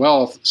of that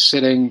wealth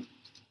sitting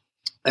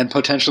and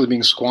potentially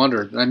being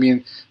squandered. I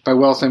mean, by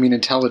wealth, I mean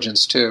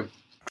intelligence too.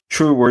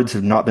 True words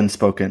have not been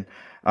spoken.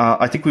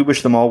 I think we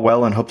wish them all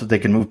well and hope that they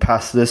can move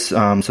past this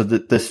so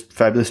that this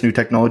fabulous new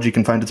technology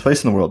can find its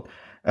place in the world.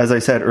 As I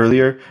said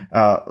earlier,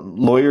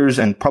 lawyers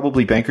and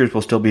probably bankers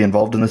will still be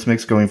involved in this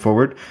mix going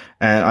forward.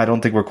 And I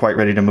don't think we're quite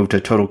ready to move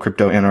to total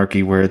crypto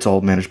anarchy where it's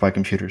all managed by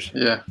computers.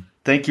 Yeah.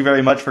 Thank you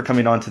very much for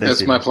coming on today.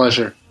 It's my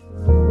pleasure.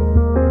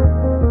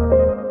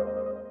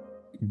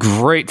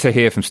 Great to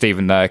hear from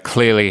Stephen there.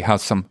 Clearly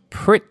has some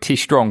pretty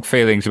strong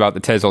feelings about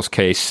the Tezos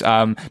case.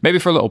 Maybe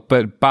for a little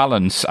bit of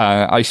balance,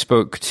 I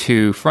spoke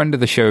to friend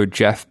of the show,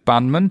 Jeff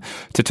Banman,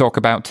 to talk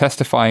about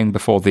testifying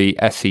before the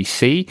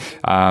SEC,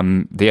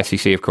 the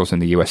SEC, of course, in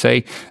the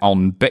USA,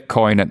 on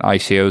Bitcoin and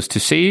ICOs to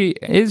see,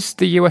 is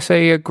the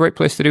USA a great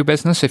place to do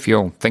business if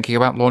you're thinking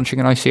about launching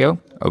an ICO?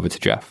 Over to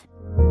Jeff.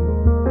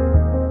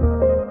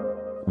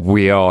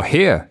 We are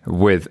here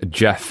with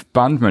Jeff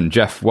Bandman.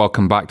 Jeff,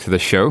 welcome back to the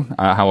show.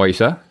 How are you,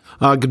 sir?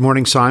 Good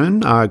morning,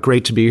 Simon.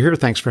 Great to be here.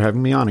 Thanks for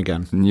having me on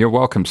again. You're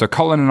welcome. So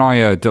Colin and I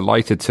are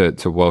delighted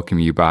to welcome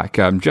you back.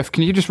 Jeff,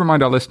 can you just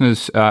remind our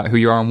listeners who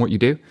you are and what you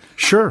do?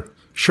 Sure.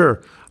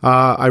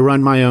 I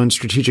run my own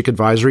strategic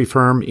advisory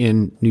firm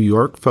in New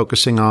York,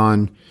 focusing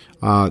on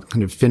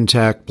kind of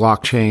fintech,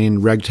 blockchain,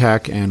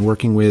 regtech, and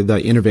working with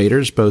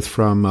innovators, both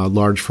from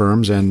large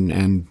firms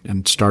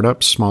and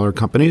startups, smaller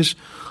companies.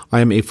 I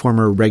am a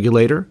former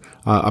regulator.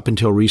 Up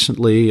until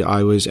recently,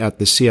 I was at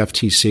the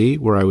CFTC,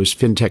 where I was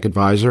fintech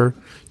advisor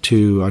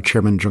to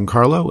Chairman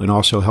Giancarlo, and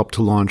also helped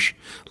to launch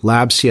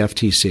Lab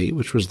CFTC,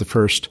 which was the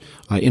first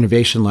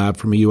innovation lab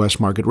from a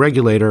U.S. market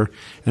regulator,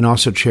 and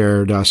also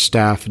chaired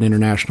staff and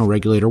international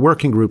regulator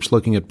working groups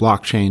looking at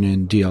blockchain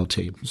and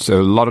DLT.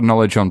 So a lot of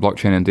knowledge on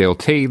blockchain and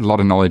DLT, a lot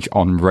of knowledge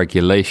on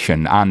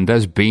regulation, and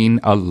there's been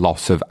a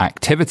lot of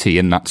activity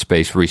in that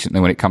space recently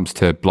when it comes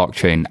to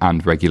blockchain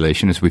and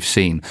regulation, as we've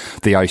seen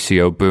the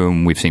ICO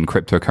boom, we've seen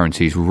cryptocurrencies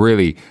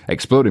really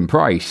explode in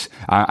price,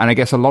 and I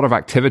guess a lot of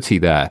activity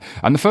there.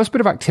 And the first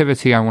bit of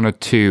activity I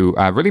wanted to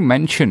really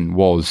mention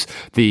was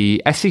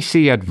the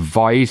SEC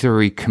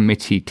Advisory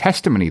Committee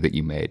testimony that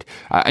you made.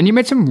 And you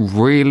made some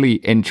really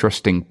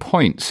interesting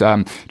points.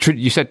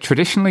 You said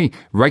traditionally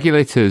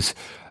regulators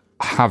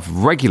have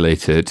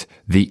regulated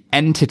the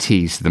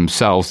entities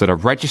themselves that are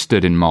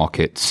registered in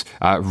markets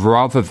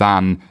rather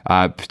than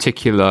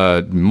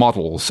particular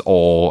models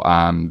or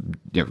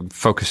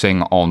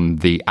focusing on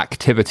the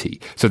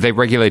activity. So they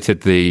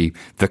regulated the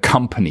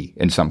company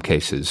in some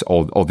cases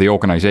or the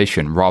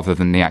organization rather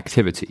than the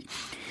activity.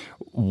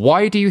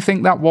 Why do you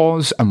think that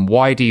was, and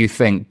why do you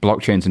think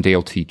blockchains and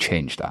DLT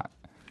changed that?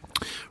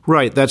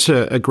 Right. That's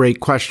a great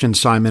question,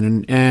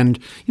 Simon. And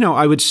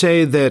I would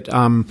say that,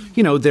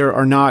 there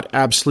are not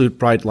absolute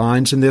bright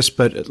lines in this,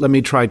 but let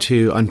me try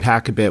to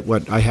unpack a bit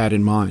what I had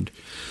in mind.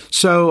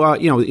 So,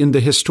 in the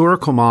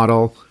historical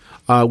model,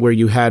 where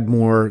you had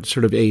more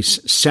sort of a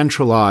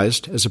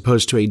centralized as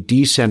opposed to a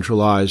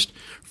decentralized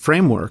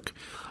framework,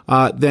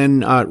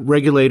 then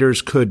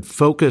regulators could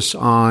focus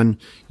on,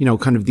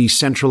 kind of these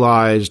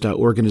centralized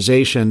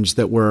organizations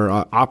that were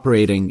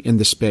operating in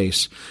the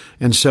space.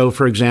 And so,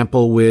 for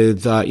example,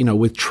 with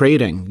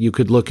trading, you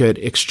could look at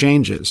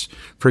exchanges.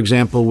 For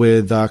example,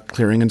 with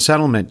clearing and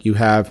settlement, you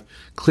have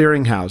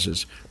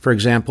clearinghouses. For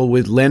example,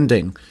 with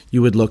lending,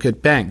 you would look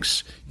at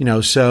banks.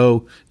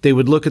 So they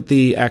would look at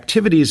the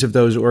activities of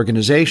those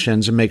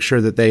organizations and make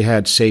sure that they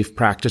had safe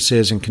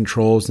practices and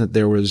controls and that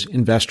there was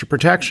investor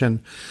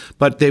protection.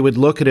 But they would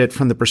look at it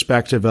from the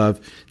perspective of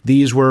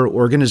these were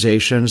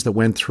organizations that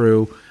went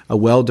through a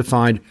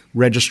well-defined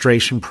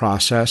registration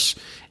process,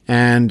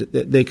 and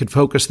they could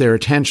focus their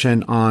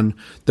attention on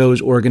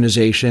those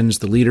organizations,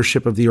 the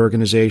leadership of the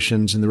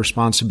organizations, and the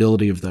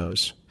responsibility of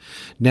those.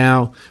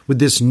 Now, with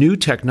this new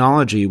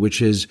technology, which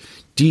is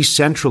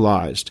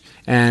decentralized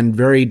and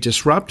very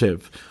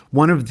disruptive,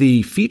 one of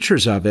the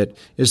features of it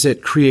is that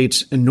it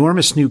creates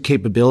enormous new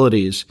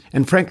capabilities,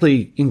 and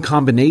frankly, in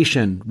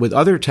combination with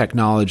other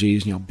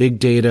technologies, big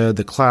data,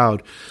 the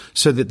cloud,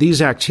 so that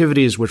these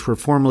activities which were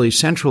formerly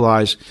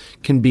centralized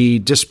can be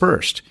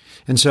dispersed.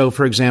 And so,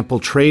 for example,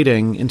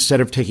 trading,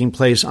 instead of taking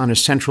place on a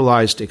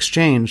centralized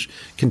exchange,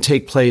 can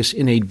take place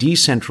in a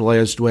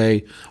decentralized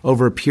way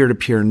over a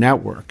peer-to-peer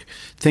network.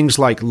 Things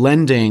like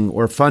lending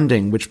or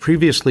funding, which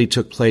previously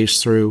took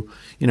place through,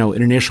 an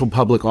initial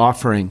public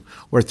offering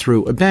or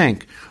through a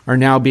bank, are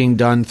now being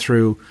done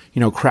through,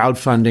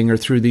 crowdfunding or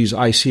through these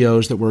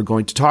ICOs that we're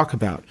going to talk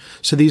about.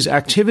 So these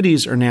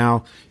activities are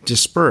now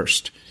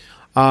dispersed.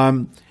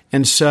 And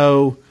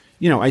so,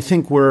 I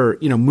think we're,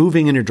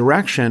 moving in a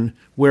direction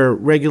where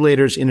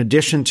regulators, in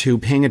addition to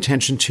paying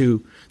attention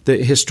to the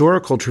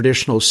historical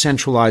traditional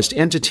centralized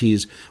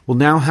entities, will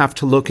now have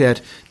to look at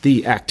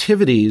the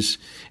activities,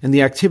 and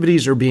the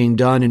activities are being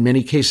done in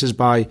many cases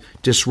by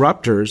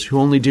disruptors who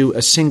only do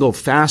a single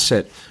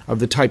facet of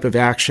the type of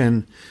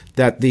action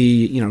that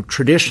the,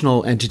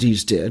 traditional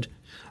entities did.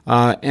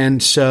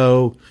 And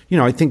so,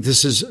 I think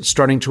this is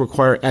starting to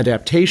require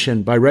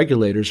adaptation by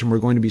regulators, and we're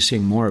going to be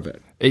seeing more of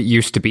it. It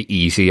used to be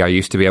easy. I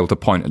used to be able to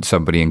point at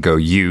somebody and go,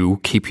 you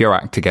keep your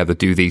act together,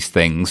 do these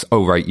things.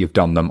 Oh, right, you've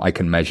done them. I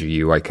can measure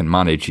you. I can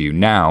manage you.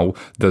 Now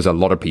there's a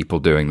lot of people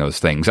doing those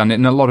things, and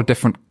in a lot of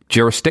different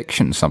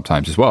jurisdictions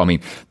sometimes as well. I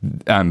mean,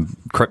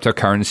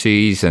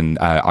 cryptocurrencies and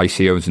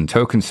ICOs and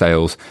token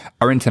sales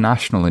are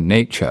international in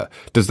nature.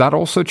 Does that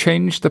also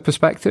change the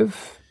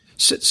perspective?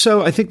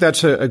 So I think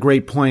that's a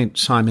great point,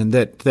 Simon,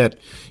 that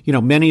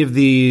many of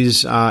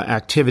these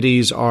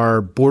activities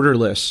are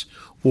borderless,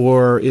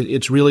 or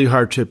it's really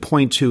hard to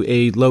point to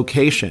a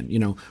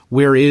location.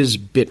 Where is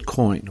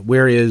Bitcoin?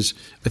 Where is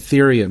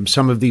Ethereum?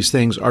 Some of these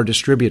things are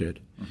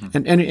distributed.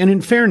 Mm-hmm. And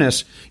in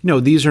fairness,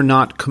 these are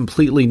not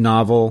completely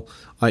novel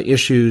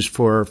issues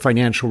for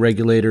financial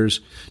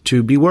regulators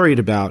to be worried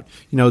about.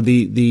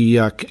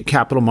 The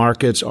capital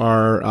markets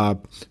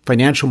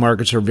financial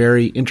markets are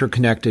very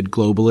interconnected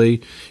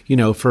globally.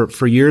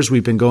 For years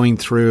we've been going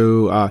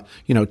through,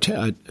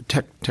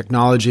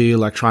 technology,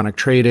 electronic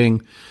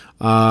trading,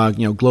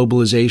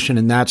 globalization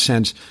in that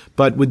sense.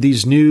 But with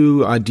these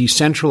new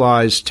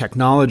decentralized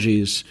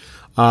technologies,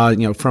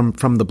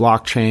 from the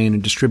blockchain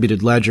and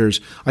distributed ledgers,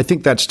 I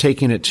think that's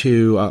taking it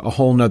to a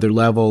whole nother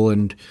level.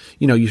 And,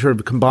 you sort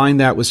of combine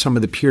that with some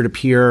of the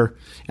peer-to-peer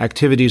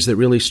activities that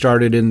really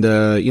started in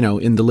the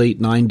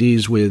late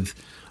 90s with,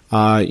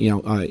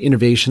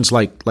 innovations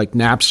like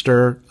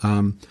Napster.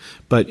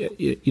 But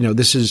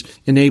this is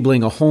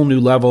enabling a whole new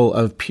level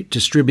of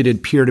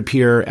distributed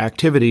peer-to-peer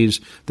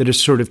activities that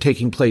is sort of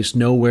taking place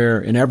nowhere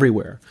and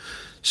everywhere.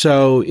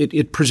 So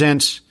it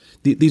presents,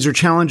 these are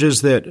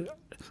challenges that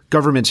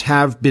governments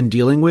have been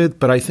dealing with,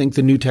 but I think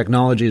the new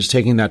technology is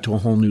taking that to a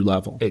whole new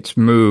level. It's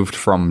moved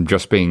from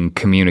just being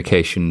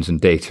communications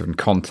and data and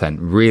content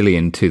really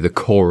into the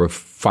core of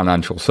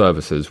financial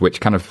services,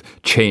 which kind of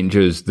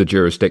changes the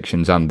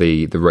jurisdictions and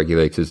the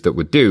regulators that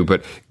would do.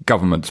 But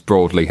governments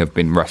broadly have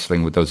been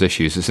wrestling with those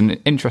issues. It's an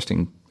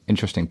interesting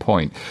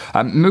point.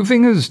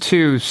 Moving us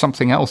to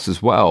something else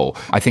as well,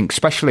 I think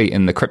especially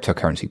in the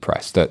cryptocurrency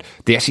press, that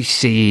the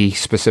SEC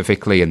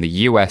specifically in the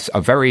US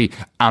are very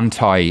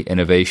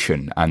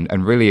anti-innovation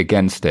and really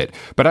against it.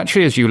 But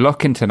actually, as you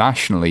look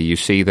internationally, you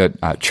see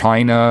that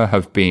China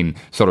have been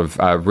sort of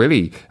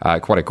really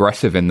quite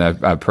aggressive in their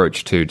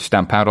approach to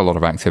stamp out a lot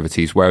of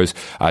activities, whereas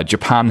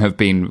Japan have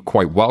been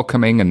quite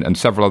welcoming and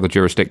several other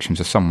jurisdictions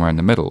are somewhere in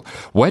the middle.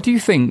 Where do you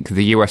think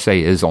the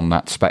USA is on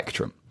that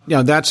spectrum?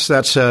 Yeah, that's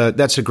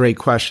a great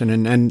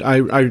question, and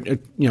I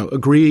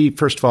agree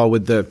first of all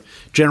with the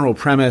general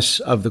premise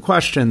of the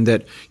question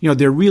that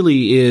there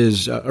really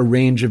is a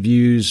range of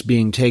views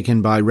being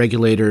taken by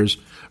regulators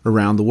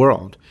around the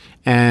world,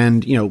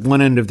 and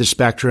one end of the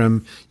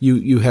spectrum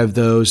you have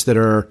those that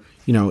are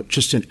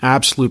just an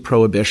absolute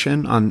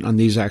prohibition on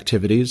these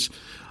activities.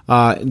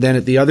 Then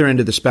at the other end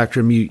of the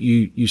spectrum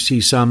you see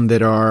some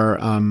that are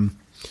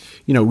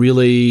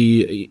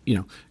really,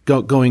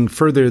 going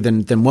further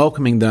than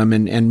welcoming them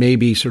and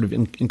maybe sort of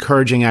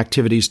encouraging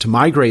activities to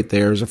migrate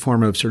there as a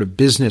form of sort of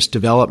business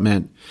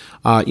development.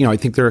 I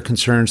think there are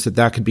concerns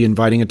that could be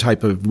inviting a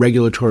type of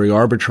regulatory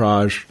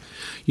arbitrage,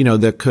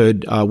 that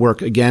could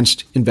work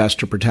against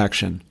investor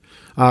protection.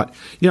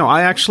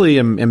 I actually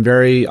am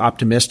very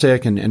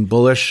optimistic and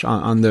bullish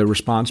on the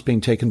response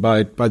being taken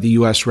by the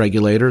U.S.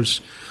 regulators.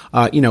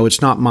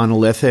 It's not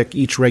monolithic.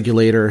 Each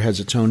regulator has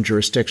its own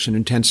jurisdiction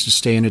and tends to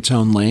stay in its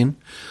own lane.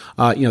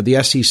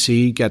 The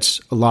SEC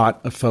gets a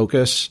lot of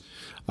focus,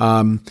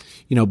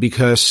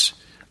 because,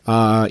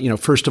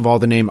 first of all,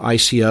 the name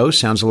ICO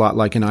sounds a lot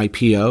like an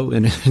IPO,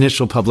 an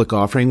initial public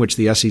offering, which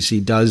the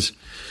SEC does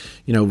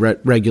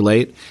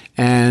regulate,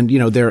 and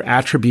there are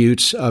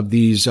attributes of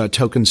these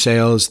token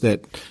sales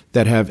that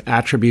have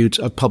attributes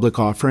of public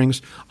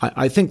offerings.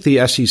 I think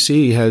the SEC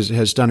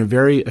has done a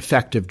very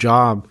effective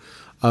job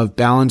of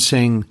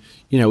balancing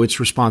its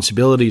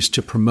responsibilities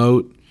to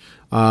promote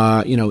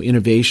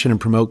innovation and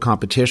promote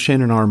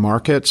competition in our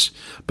markets,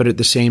 but at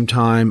the same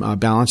time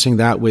balancing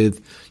that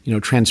with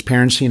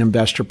transparency and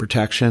investor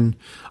protection.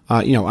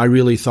 I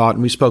really thought,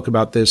 and we spoke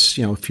about this,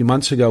 a few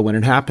months ago when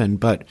it happened,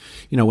 but,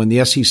 when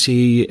the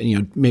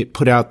SEC,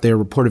 put out their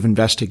report of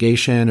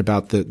investigation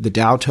about the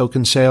Dow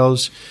token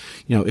sales,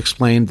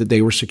 explained that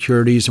they were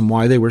securities and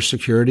why they were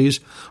securities,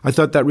 I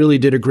thought that really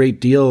did a great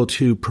deal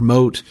to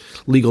promote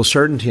legal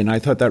certainty. And I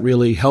thought that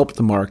really helped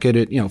the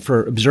market.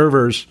 For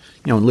observers,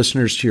 and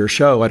listeners to your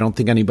show, I don't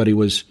think anybody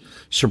was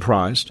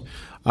surprised.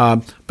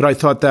 But I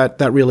thought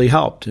that really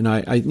helped. And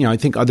I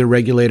think other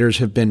regulators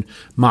have been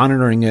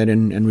monitoring it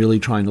and really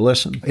trying to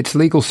listen. It's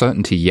legal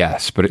certainty,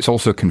 yes, but it's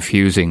also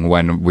confusing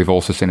when we've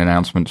also seen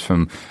announcements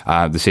from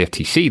the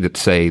CFTC that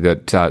say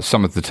that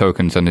some of the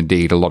tokens and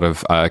indeed a lot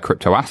of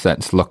crypto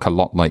assets look a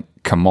lot like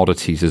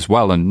commodities as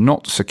well and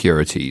not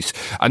securities.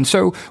 And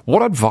so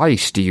what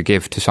advice do you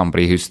give to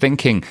somebody who's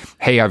thinking,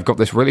 hey, I've got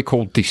this really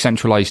cool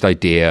decentralized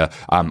idea.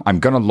 I'm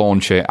going to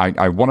launch it.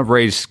 I want to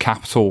raise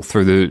capital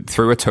through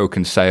a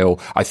token sale.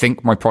 I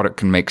think my product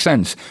can make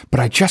sense, but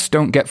I just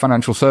don't get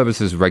financial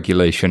services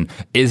regulation.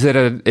 Am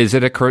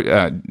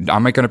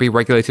I going to be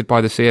regulated by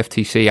the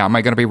CFTC? Am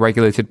I going to be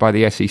regulated by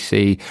the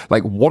SEC?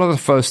 Like, what are the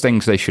first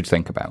things they should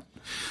think about?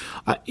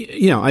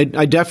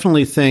 I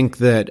definitely think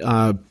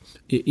that,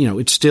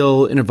 it's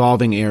still an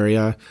evolving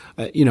area.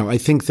 I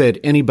think that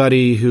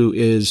anybody who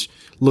is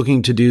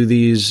looking to do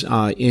these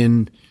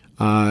in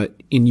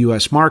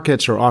U.S.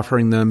 markets or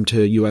offering them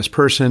to U.S.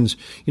 persons,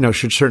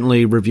 should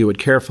certainly review it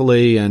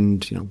carefully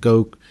and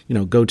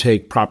go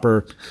take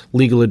proper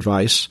legal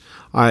advice.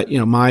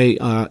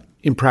 My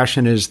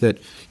impression is that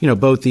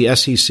both the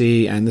SEC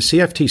and the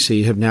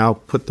CFTC have now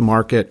put the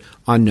market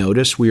on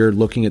notice. We are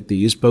looking at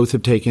these. Both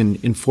have taken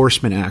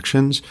enforcement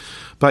actions,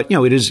 but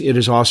it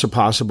is also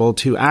possible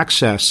to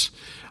access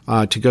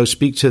to go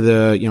speak to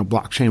the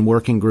blockchain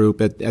working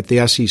group at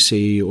the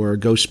SEC, or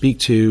go speak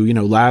to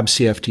Lab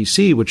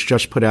CFTC, which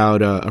just put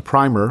out a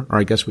primer, or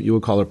I guess what you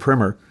would call a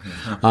primer,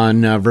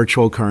 on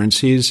virtual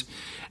currencies.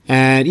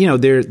 And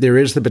there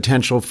is the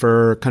potential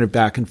for kind of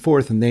back and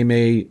forth, and they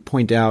may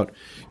point out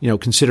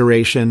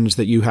considerations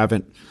that you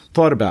haven't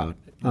thought about.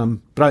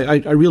 But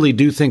I really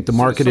do think the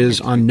market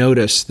is on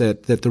notice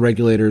that the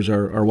regulators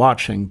are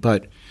watching.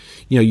 But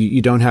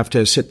you don't have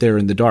to sit there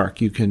in the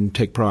dark. You can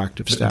take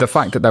proactive steps. The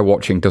fact that they're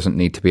watching doesn't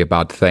need to be a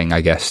bad thing,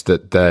 I guess,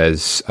 that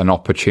there's an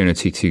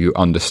opportunity to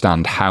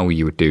understand how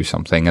you would do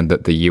something and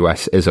that the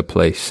US is a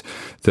place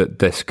that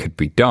this could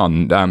be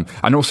done.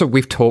 And also,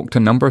 we've talked a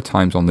number of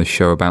times on this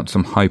show about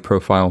some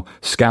high-profile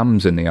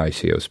scams in the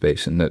ICO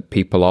space and that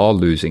people are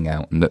losing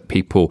out and that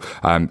people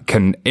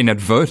can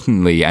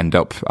inadvertently end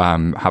up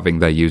having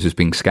their users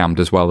being scammed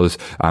as well as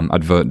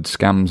advertent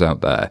scams out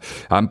there.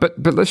 But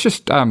let's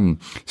just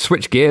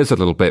switch gears a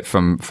little bit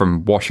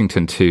from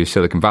Washington to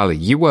Silicon Valley.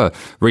 You were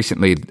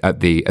recently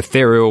at the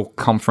Ethereal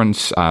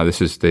conference.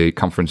 This is the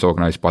conference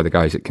organized by the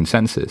guys at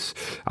Consensus.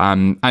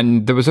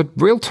 And there was a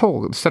real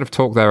set of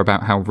talk there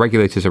about how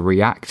regulators are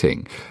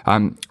reacting.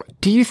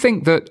 Do you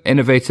think that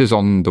innovators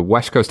on the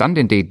West Coast and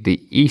indeed the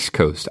East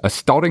Coast are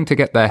starting to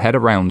get their head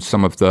around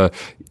some of the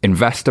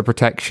investor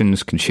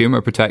protections,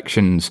 consumer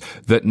protections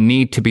that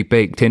need to be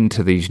baked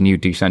into these new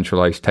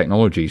decentralized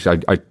technologies? I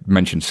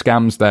mentioned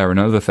scams there and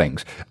other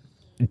things.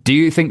 Do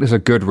you think there's a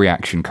good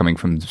reaction coming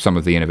from some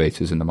of the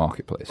innovators in the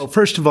marketplace? Well,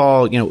 first of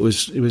all, it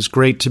was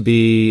great to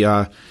be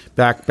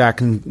back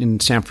in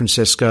San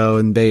Francisco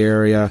and Bay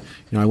Area.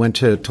 I went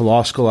to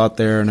law school out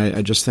there, and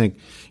I just think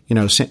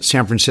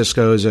San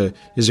Francisco is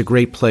a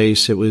great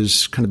place. It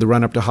was kind of the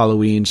run up to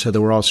Halloween, so there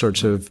were all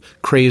sorts of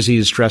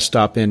crazies dressed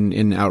up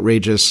in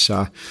outrageous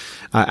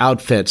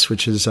outfits,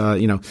 which is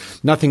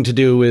nothing to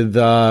do with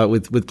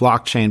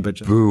blockchain, but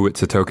boo,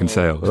 it's a token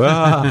sale.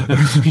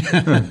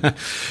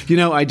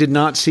 I did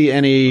not see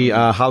any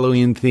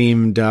Halloween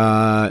themed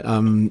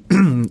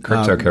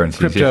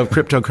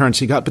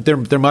cryptocurrency, but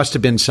there must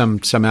have been some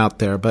out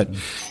there. But the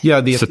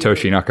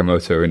Satoshi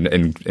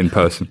Nakamoto in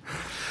person.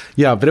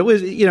 Yeah, but it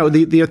was,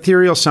 the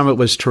Ethereal Summit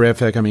was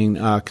terrific. I mean,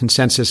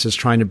 Consensus is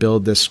trying to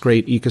build this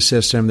great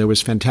ecosystem. There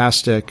was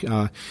fantastic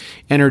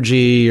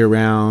energy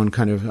around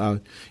kind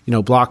of,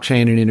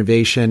 blockchain and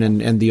innovation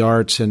and the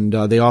arts. And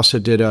they also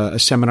did a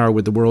seminar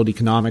with the World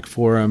Economic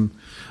Forum,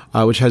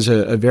 which has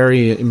a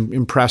very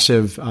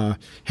impressive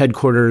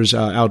headquarters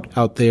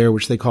out there,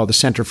 which they call the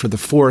Center for the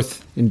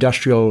Fourth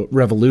Industrial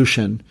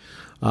Revolution.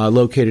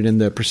 Located in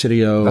the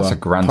Presidio. That's a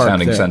grand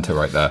sounding center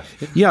right there.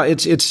 Yeah,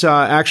 it's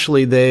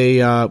actually they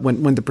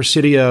when the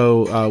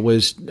Presidio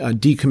was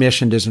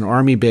decommissioned as an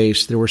army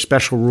base, there were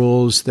special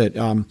rules that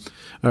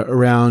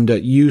around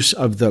use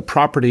of the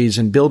properties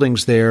and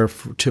buildings there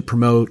to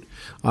promote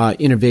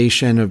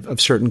innovation of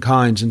certain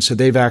kinds, and so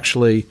they've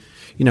actually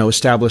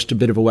established a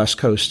bit of a West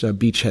Coast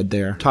beachhead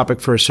there.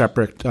 Topic for a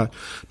separate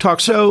talk.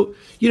 So,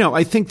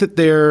 I think that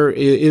there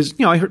is,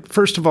 I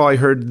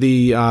heard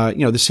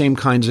the same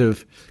kinds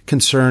of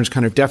concerns,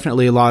 kind of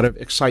definitely a lot of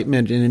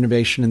excitement and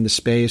innovation in the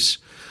space.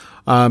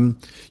 I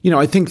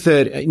think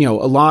that, a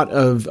lot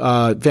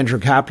of venture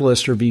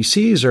capitalists or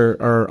VCs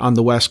are on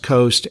the West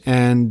Coast.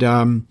 And,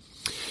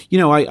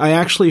 I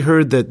actually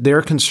heard that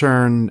their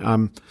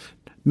concern,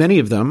 many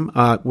of them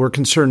were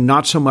concerned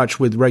not so much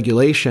with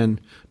regulation,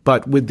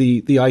 but with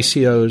the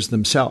ICOs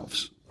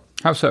themselves.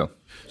 How so?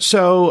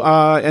 So,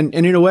 and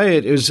in a way,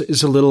 it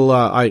is a little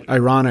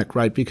ironic,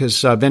 right?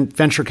 Because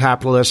venture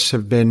capitalists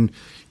have been,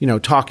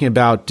 talking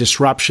about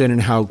disruption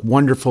and how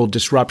wonderful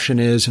disruption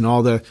is, and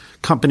all the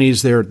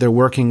companies they're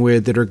working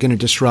with that are going to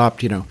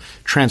disrupt,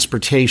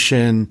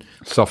 transportation.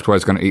 Software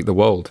is going to eat the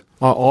world.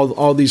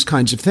 All these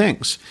kinds of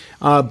things.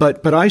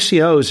 But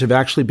ICOs have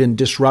actually been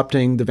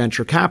disrupting the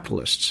venture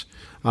capitalists.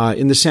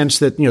 In the sense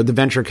that, the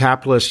venture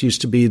capitalists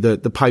used to be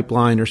the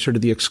pipeline or sort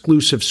of the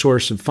exclusive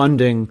source of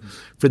funding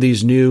for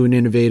these new and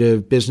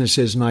innovative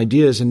businesses and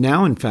ideas. And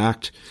now, in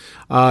fact,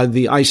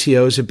 the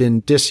ICOs have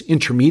been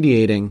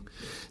disintermediating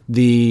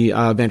the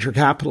venture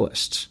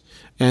capitalists.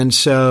 And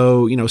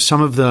so,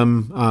 some of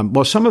them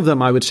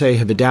I would say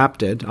have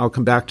adapted. I'll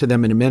come back to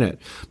them in a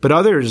minute. But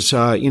others,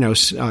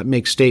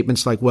 make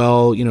statements like,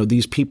 well,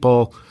 these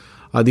people,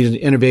 these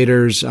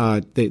innovators,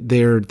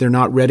 they're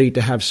not ready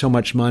to have so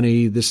much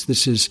money.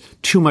 This is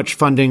too much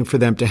funding for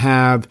them to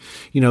have.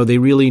 They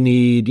really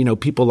need,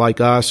 people like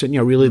us. And,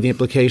 really the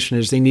implication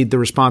is they need the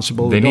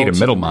responsible adults. They need a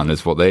middleman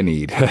is what they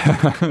need.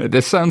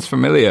 This sounds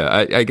familiar.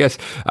 I guess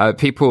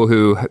people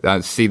who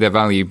see their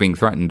value being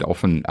threatened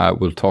often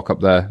will talk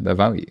up their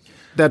value.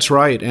 That's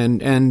right.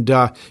 And in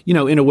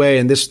a way,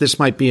 and this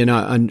might be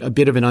a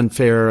bit of an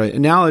unfair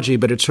analogy,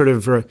 but it sort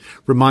of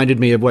reminded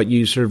me of what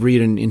you sort of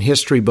read in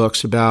history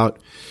books about,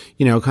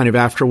 kind of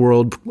after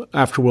World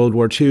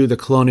War II, the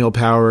colonial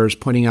powers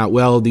pointing out,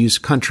 well, these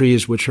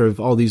countries which have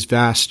all these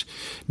vast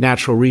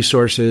natural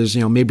resources,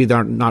 maybe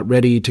they're not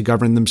ready to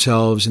govern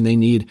themselves and they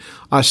need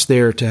us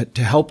there to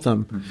help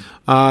them.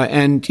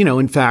 Mm-hmm.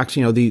 In fact,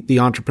 the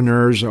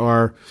entrepreneurs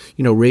are,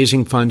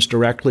 raising funds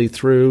directly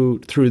through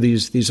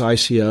these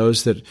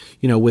ICOs that,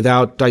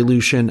 without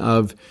dilution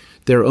of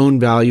their own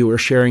value or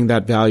sharing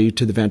that value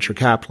to the venture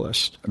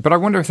capitalist. But I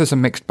wonder if there's a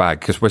mixed bag,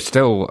 because we're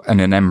still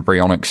in an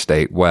embryonic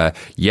state where,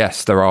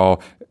 yes, there are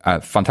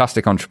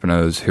fantastic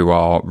entrepreneurs who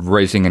are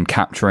raising and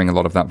capturing a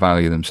lot of that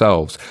value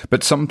themselves.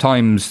 But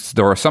sometimes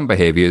there are some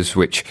behaviors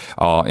which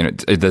are,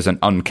 there's an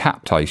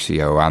uncapped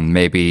ICO, and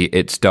maybe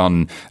it's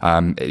done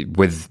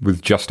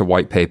with just a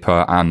white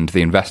paper, and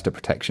the investor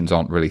protections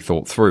aren't really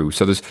thought through.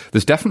 So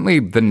there's definitely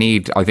the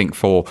need, I think,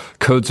 for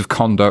codes of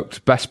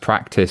conduct, best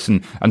practice,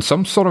 and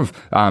some sort of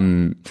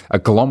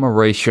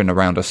agglomeration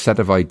around a set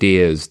of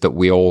ideas that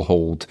we all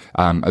hold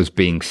as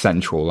being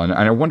central. And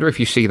I wonder if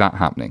you see that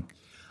happening.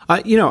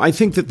 I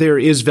think that there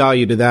is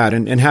value to that.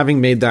 And having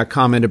made that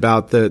comment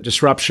about the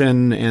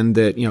disruption and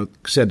that,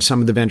 said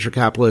some of the venture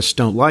capitalists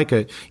don't like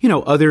it,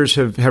 others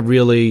have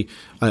really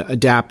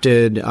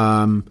adapted.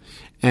 And,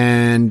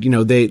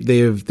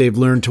 they've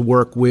learned to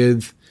work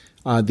with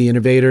the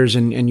innovators.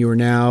 And you are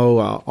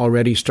now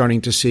already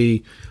starting to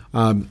see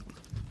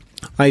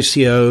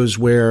ICOs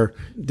where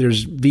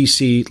there's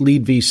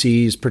lead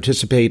VCs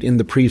participate in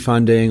the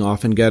pre-funding,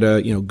 often get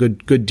a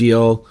good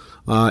deal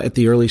at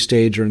the early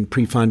stage or in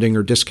pre-funding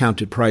or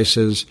discounted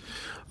prices,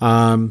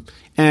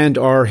 and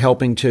are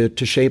helping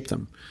to shape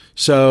them.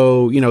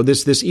 So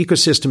this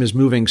ecosystem is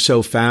moving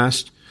so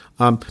fast,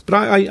 but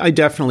I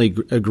definitely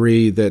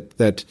agree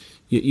that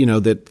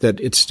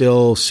it's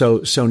still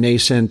so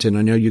nascent. And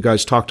I know you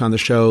guys talked on the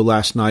show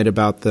last night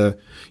about the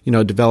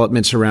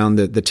developments around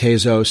the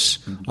Tezos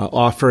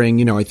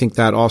offering. I think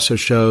that also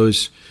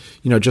shows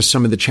just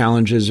some of the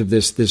challenges of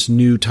this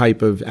new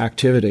type of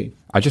activity.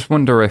 I just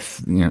wonder if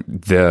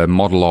the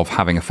model of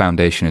having a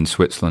foundation in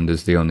Switzerland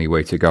is the only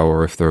way to go,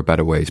 or if there are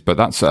better ways. But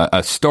that's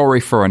a story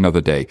for another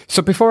day.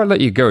 So before I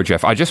let you go,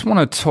 Jeff, I just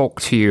want to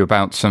talk to you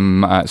about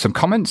some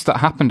comments that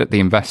happened at the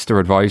Investor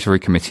Advisory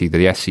Committee that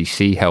the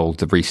SEC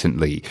held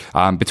recently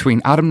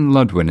between Adam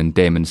Ludwin and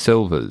Damon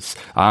Silvers.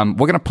 We're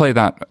going to play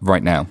that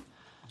right now.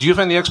 Do you have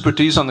any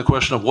expertise on the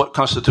question of what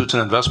constitutes an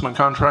investment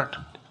contract?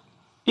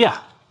 Yeah.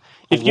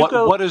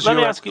 What is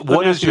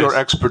your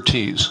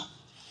expertise?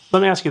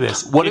 Let me ask you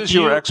this. What is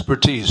your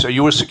expertise? Are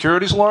you a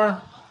securities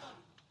lawyer?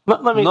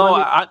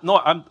 I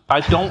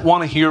don't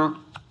want to hear.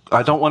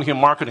 I don't want to hear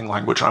marketing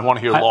language. I want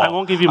to hear law. I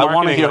won't give you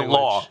marketing language. I want to hear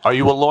law. Are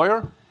you a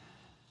lawyer?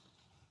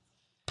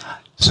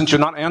 Since you're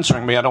not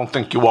answering me, I don't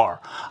think you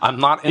are. I'm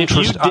not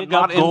interested. If you dig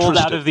up gold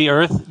out of the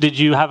earth, did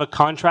you have a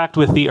contract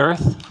with the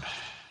earth?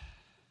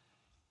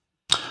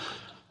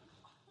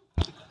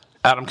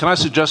 Adam, can I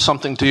suggest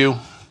something to you?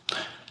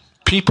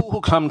 People who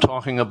come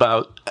talking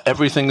about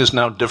everything is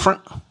now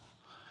different,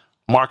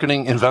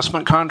 marketing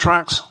investment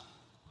contracts,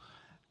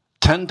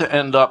 tend to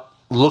end up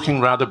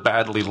looking rather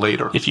badly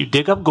later. If you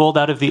dig up gold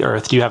out of the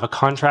earth, do you have a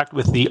contract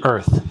with the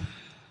earth?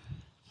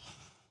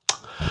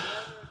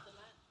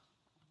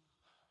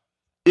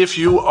 If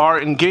you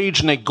are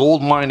engaged in a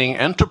gold mining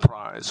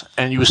enterprise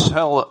and you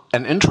sell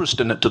an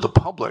interest in it to the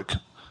public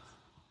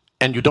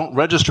and you don't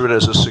register it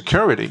as a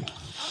security,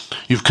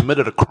 you've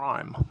committed a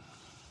crime.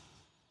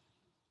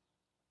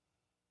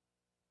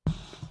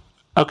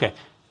 Okay.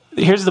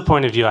 Here's the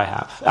point of view I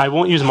have. I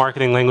won't use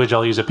marketing language.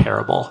 I'll use a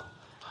parable.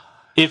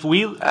 If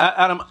we,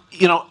 Adam,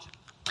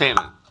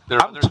 Damon, there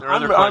are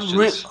other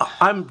questions.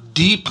 I'm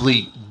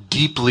deeply,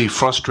 deeply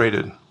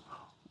frustrated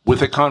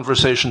with a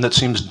conversation that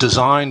seems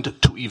designed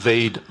to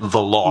evade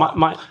the law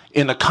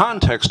in the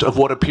context of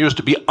what appears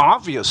to be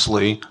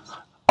obviously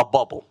a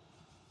bubble.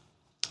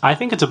 I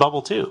think it's a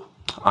bubble too.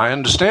 I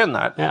understand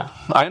that. Yeah.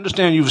 I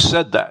understand you've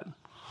said that,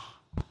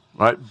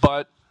 right?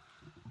 But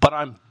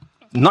I'm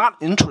not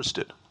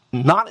interested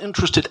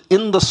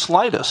in the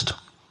slightest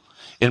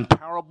in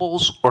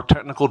parables or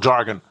technical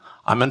jargon.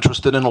 I'm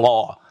interested in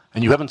law,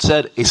 and you haven't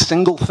said a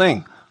single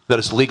thing that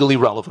is legally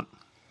relevant.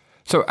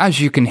 So as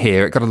you can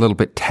hear, it got a little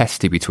bit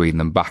testy between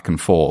them back and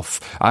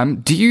forth.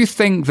 Do you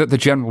think that the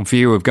general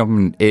view of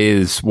government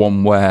is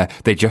one where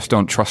they just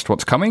don't trust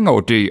what's coming,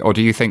 or do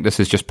you think this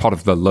is just part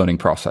of the learning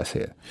process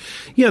here?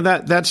 Yeah,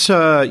 that's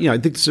I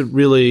think it's a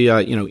really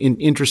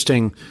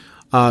interesting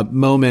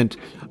moment.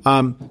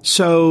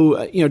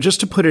 So just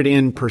to put it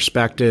in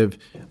perspective,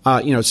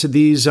 so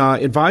these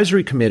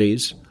advisory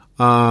committees.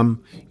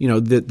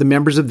 The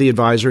members of the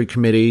advisory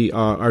committee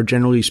are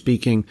generally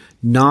speaking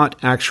not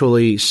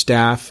actually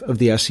staff of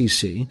the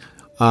SEC.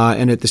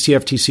 And at the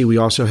CFTC, we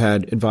also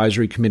had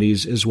advisory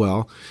committees as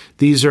well.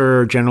 These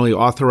are generally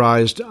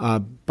authorized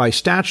by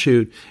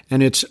statute,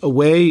 and it's a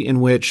way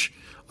in which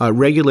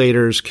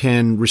regulators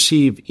can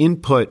receive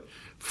input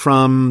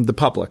from the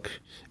public.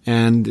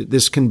 And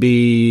this can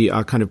be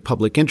kind of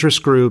public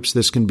interest groups.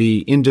 This can be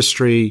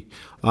industry.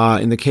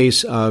 In the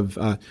case of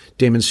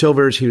Damon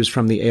Silvers, he was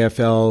from the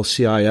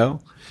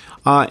AFL-CIO.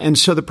 And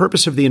so the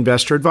purpose of the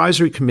Investor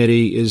Advisory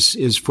Committee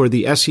is for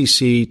the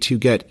SEC to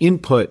get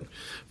input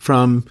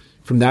from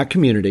that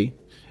community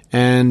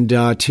and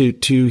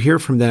to hear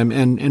from them.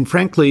 And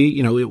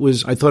frankly,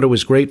 I thought it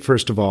was great,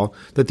 first of all,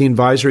 that the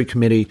advisory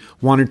committee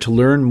wanted to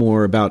learn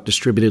more about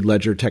distributed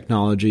ledger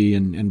technology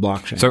and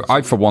blockchain. So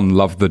I, for one,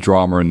 love the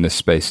drama in this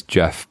space,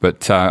 Jeff,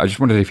 but I just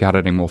wondered if you had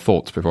any more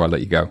thoughts before I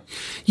let you go.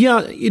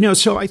 Yeah,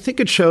 so I think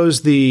it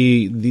shows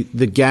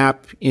the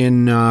gap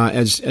in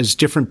as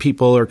different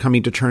people are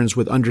coming to terms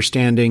with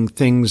understanding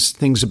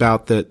things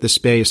about the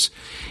space.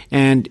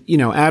 And,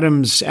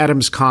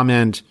 Adam's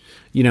comment,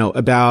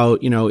 about,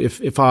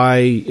 if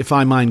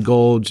I mine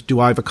gold, do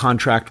I have a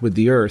contract with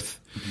the earth?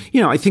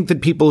 I think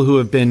that people who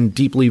have been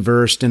deeply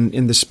versed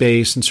in the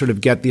space and sort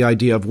of get the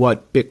idea of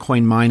what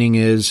Bitcoin mining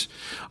is,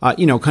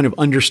 kind of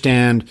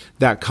understand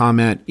that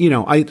comment.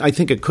 I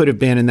think it could have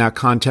been in that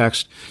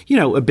context,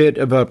 a bit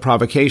of a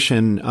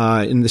provocation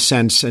in the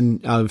sense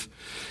of,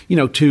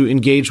 to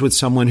engage with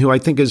someone who I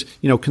think is,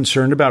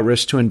 concerned about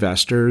risk to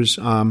investors,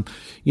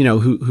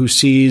 who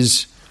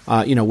sees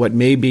what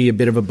may be a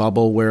bit of a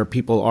bubble where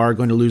people are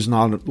going to lose a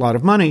lot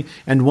of money,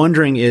 and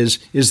wondering is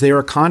there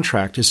a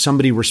contract? Is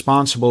somebody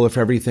responsible if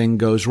everything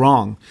goes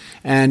wrong?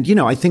 And,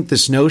 I think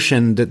this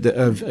notion that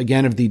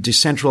of the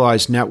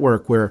decentralized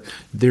network where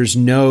there's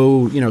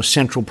no,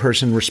 central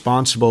person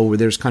responsible, where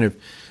there's kind of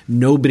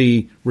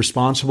nobody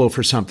responsible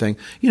for something,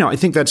 I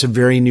think that's a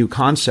very new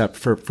concept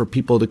for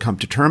people to come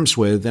to terms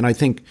with. And I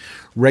think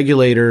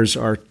regulators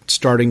are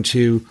starting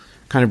to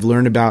kind of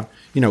learn about,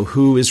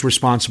 who is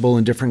responsible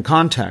in different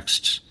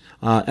contexts.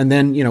 And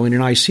then, in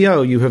an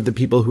ICO, you have the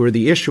people who are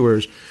the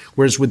issuers,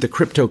 whereas with the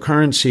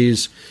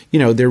cryptocurrencies,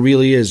 there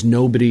really is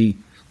nobody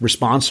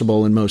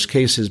responsible in most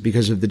cases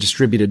because of the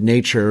distributed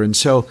nature. And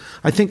so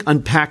I think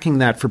unpacking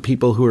that for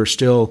people who are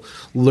still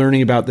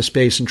learning about the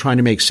space and trying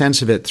to make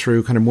sense of it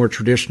through kind of more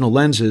traditional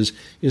lenses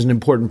is an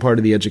important part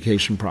of the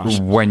education process.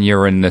 When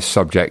you're in this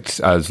subject,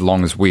 as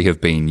long as we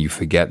have been, you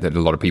forget that a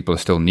lot of people are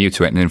still new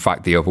to it. And in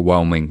fact, the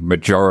overwhelming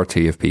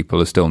majority of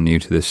people are still new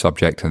to this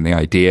subject. And the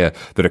idea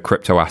that a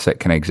crypto asset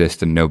can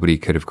exist and nobody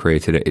could have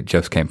created it, it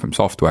just came from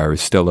software,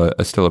 is still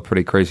a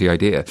pretty crazy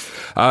idea.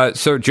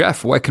 So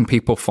Jeff, where can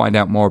people find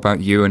out more about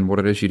you and what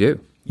it is you do?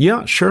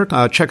 Yeah, sure.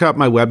 Check out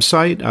my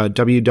website,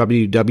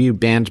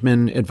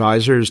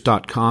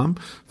 www.bandmanadvisors.com.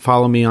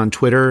 Follow me on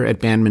Twitter at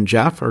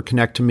BandmanJeff, or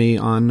connect to me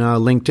on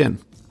LinkedIn.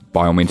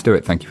 By all means, do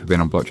it. Thank you for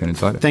being on Blockchain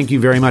Insider. Thank you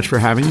very much for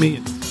having me.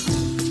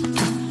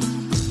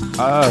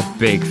 A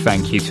big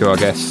thank you to our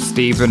guests,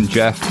 Stephen,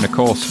 Jeff, and of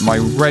course, my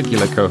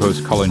regular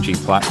co-host, Colin G.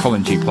 Platt.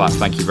 Colin G. Platt,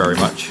 thank you very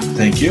much.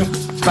 Thank you.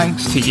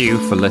 Thanks to you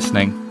for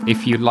listening.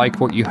 If you like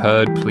what you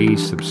heard,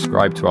 please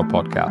subscribe to our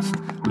podcast.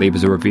 Leave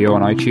us a review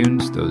on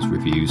iTunes. Those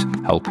reviews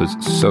help us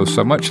so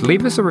much.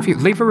 Leave us a review.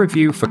 Leave a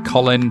review for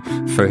Colin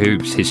for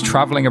his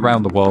traveling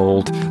around the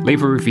world.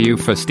 Leave a review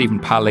for Stephen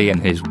Pally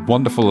and his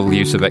wonderful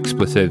use of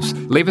expletives.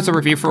 Leave us a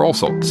review for all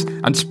sorts.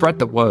 And spread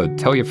the word.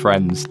 Tell your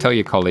friends. Tell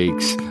your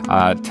colleagues.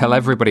 Tell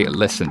everybody to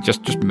listen.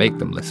 Just make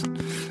them listen.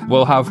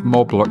 We'll have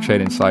more Blockchain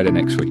Insider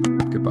next week.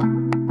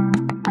 Goodbye.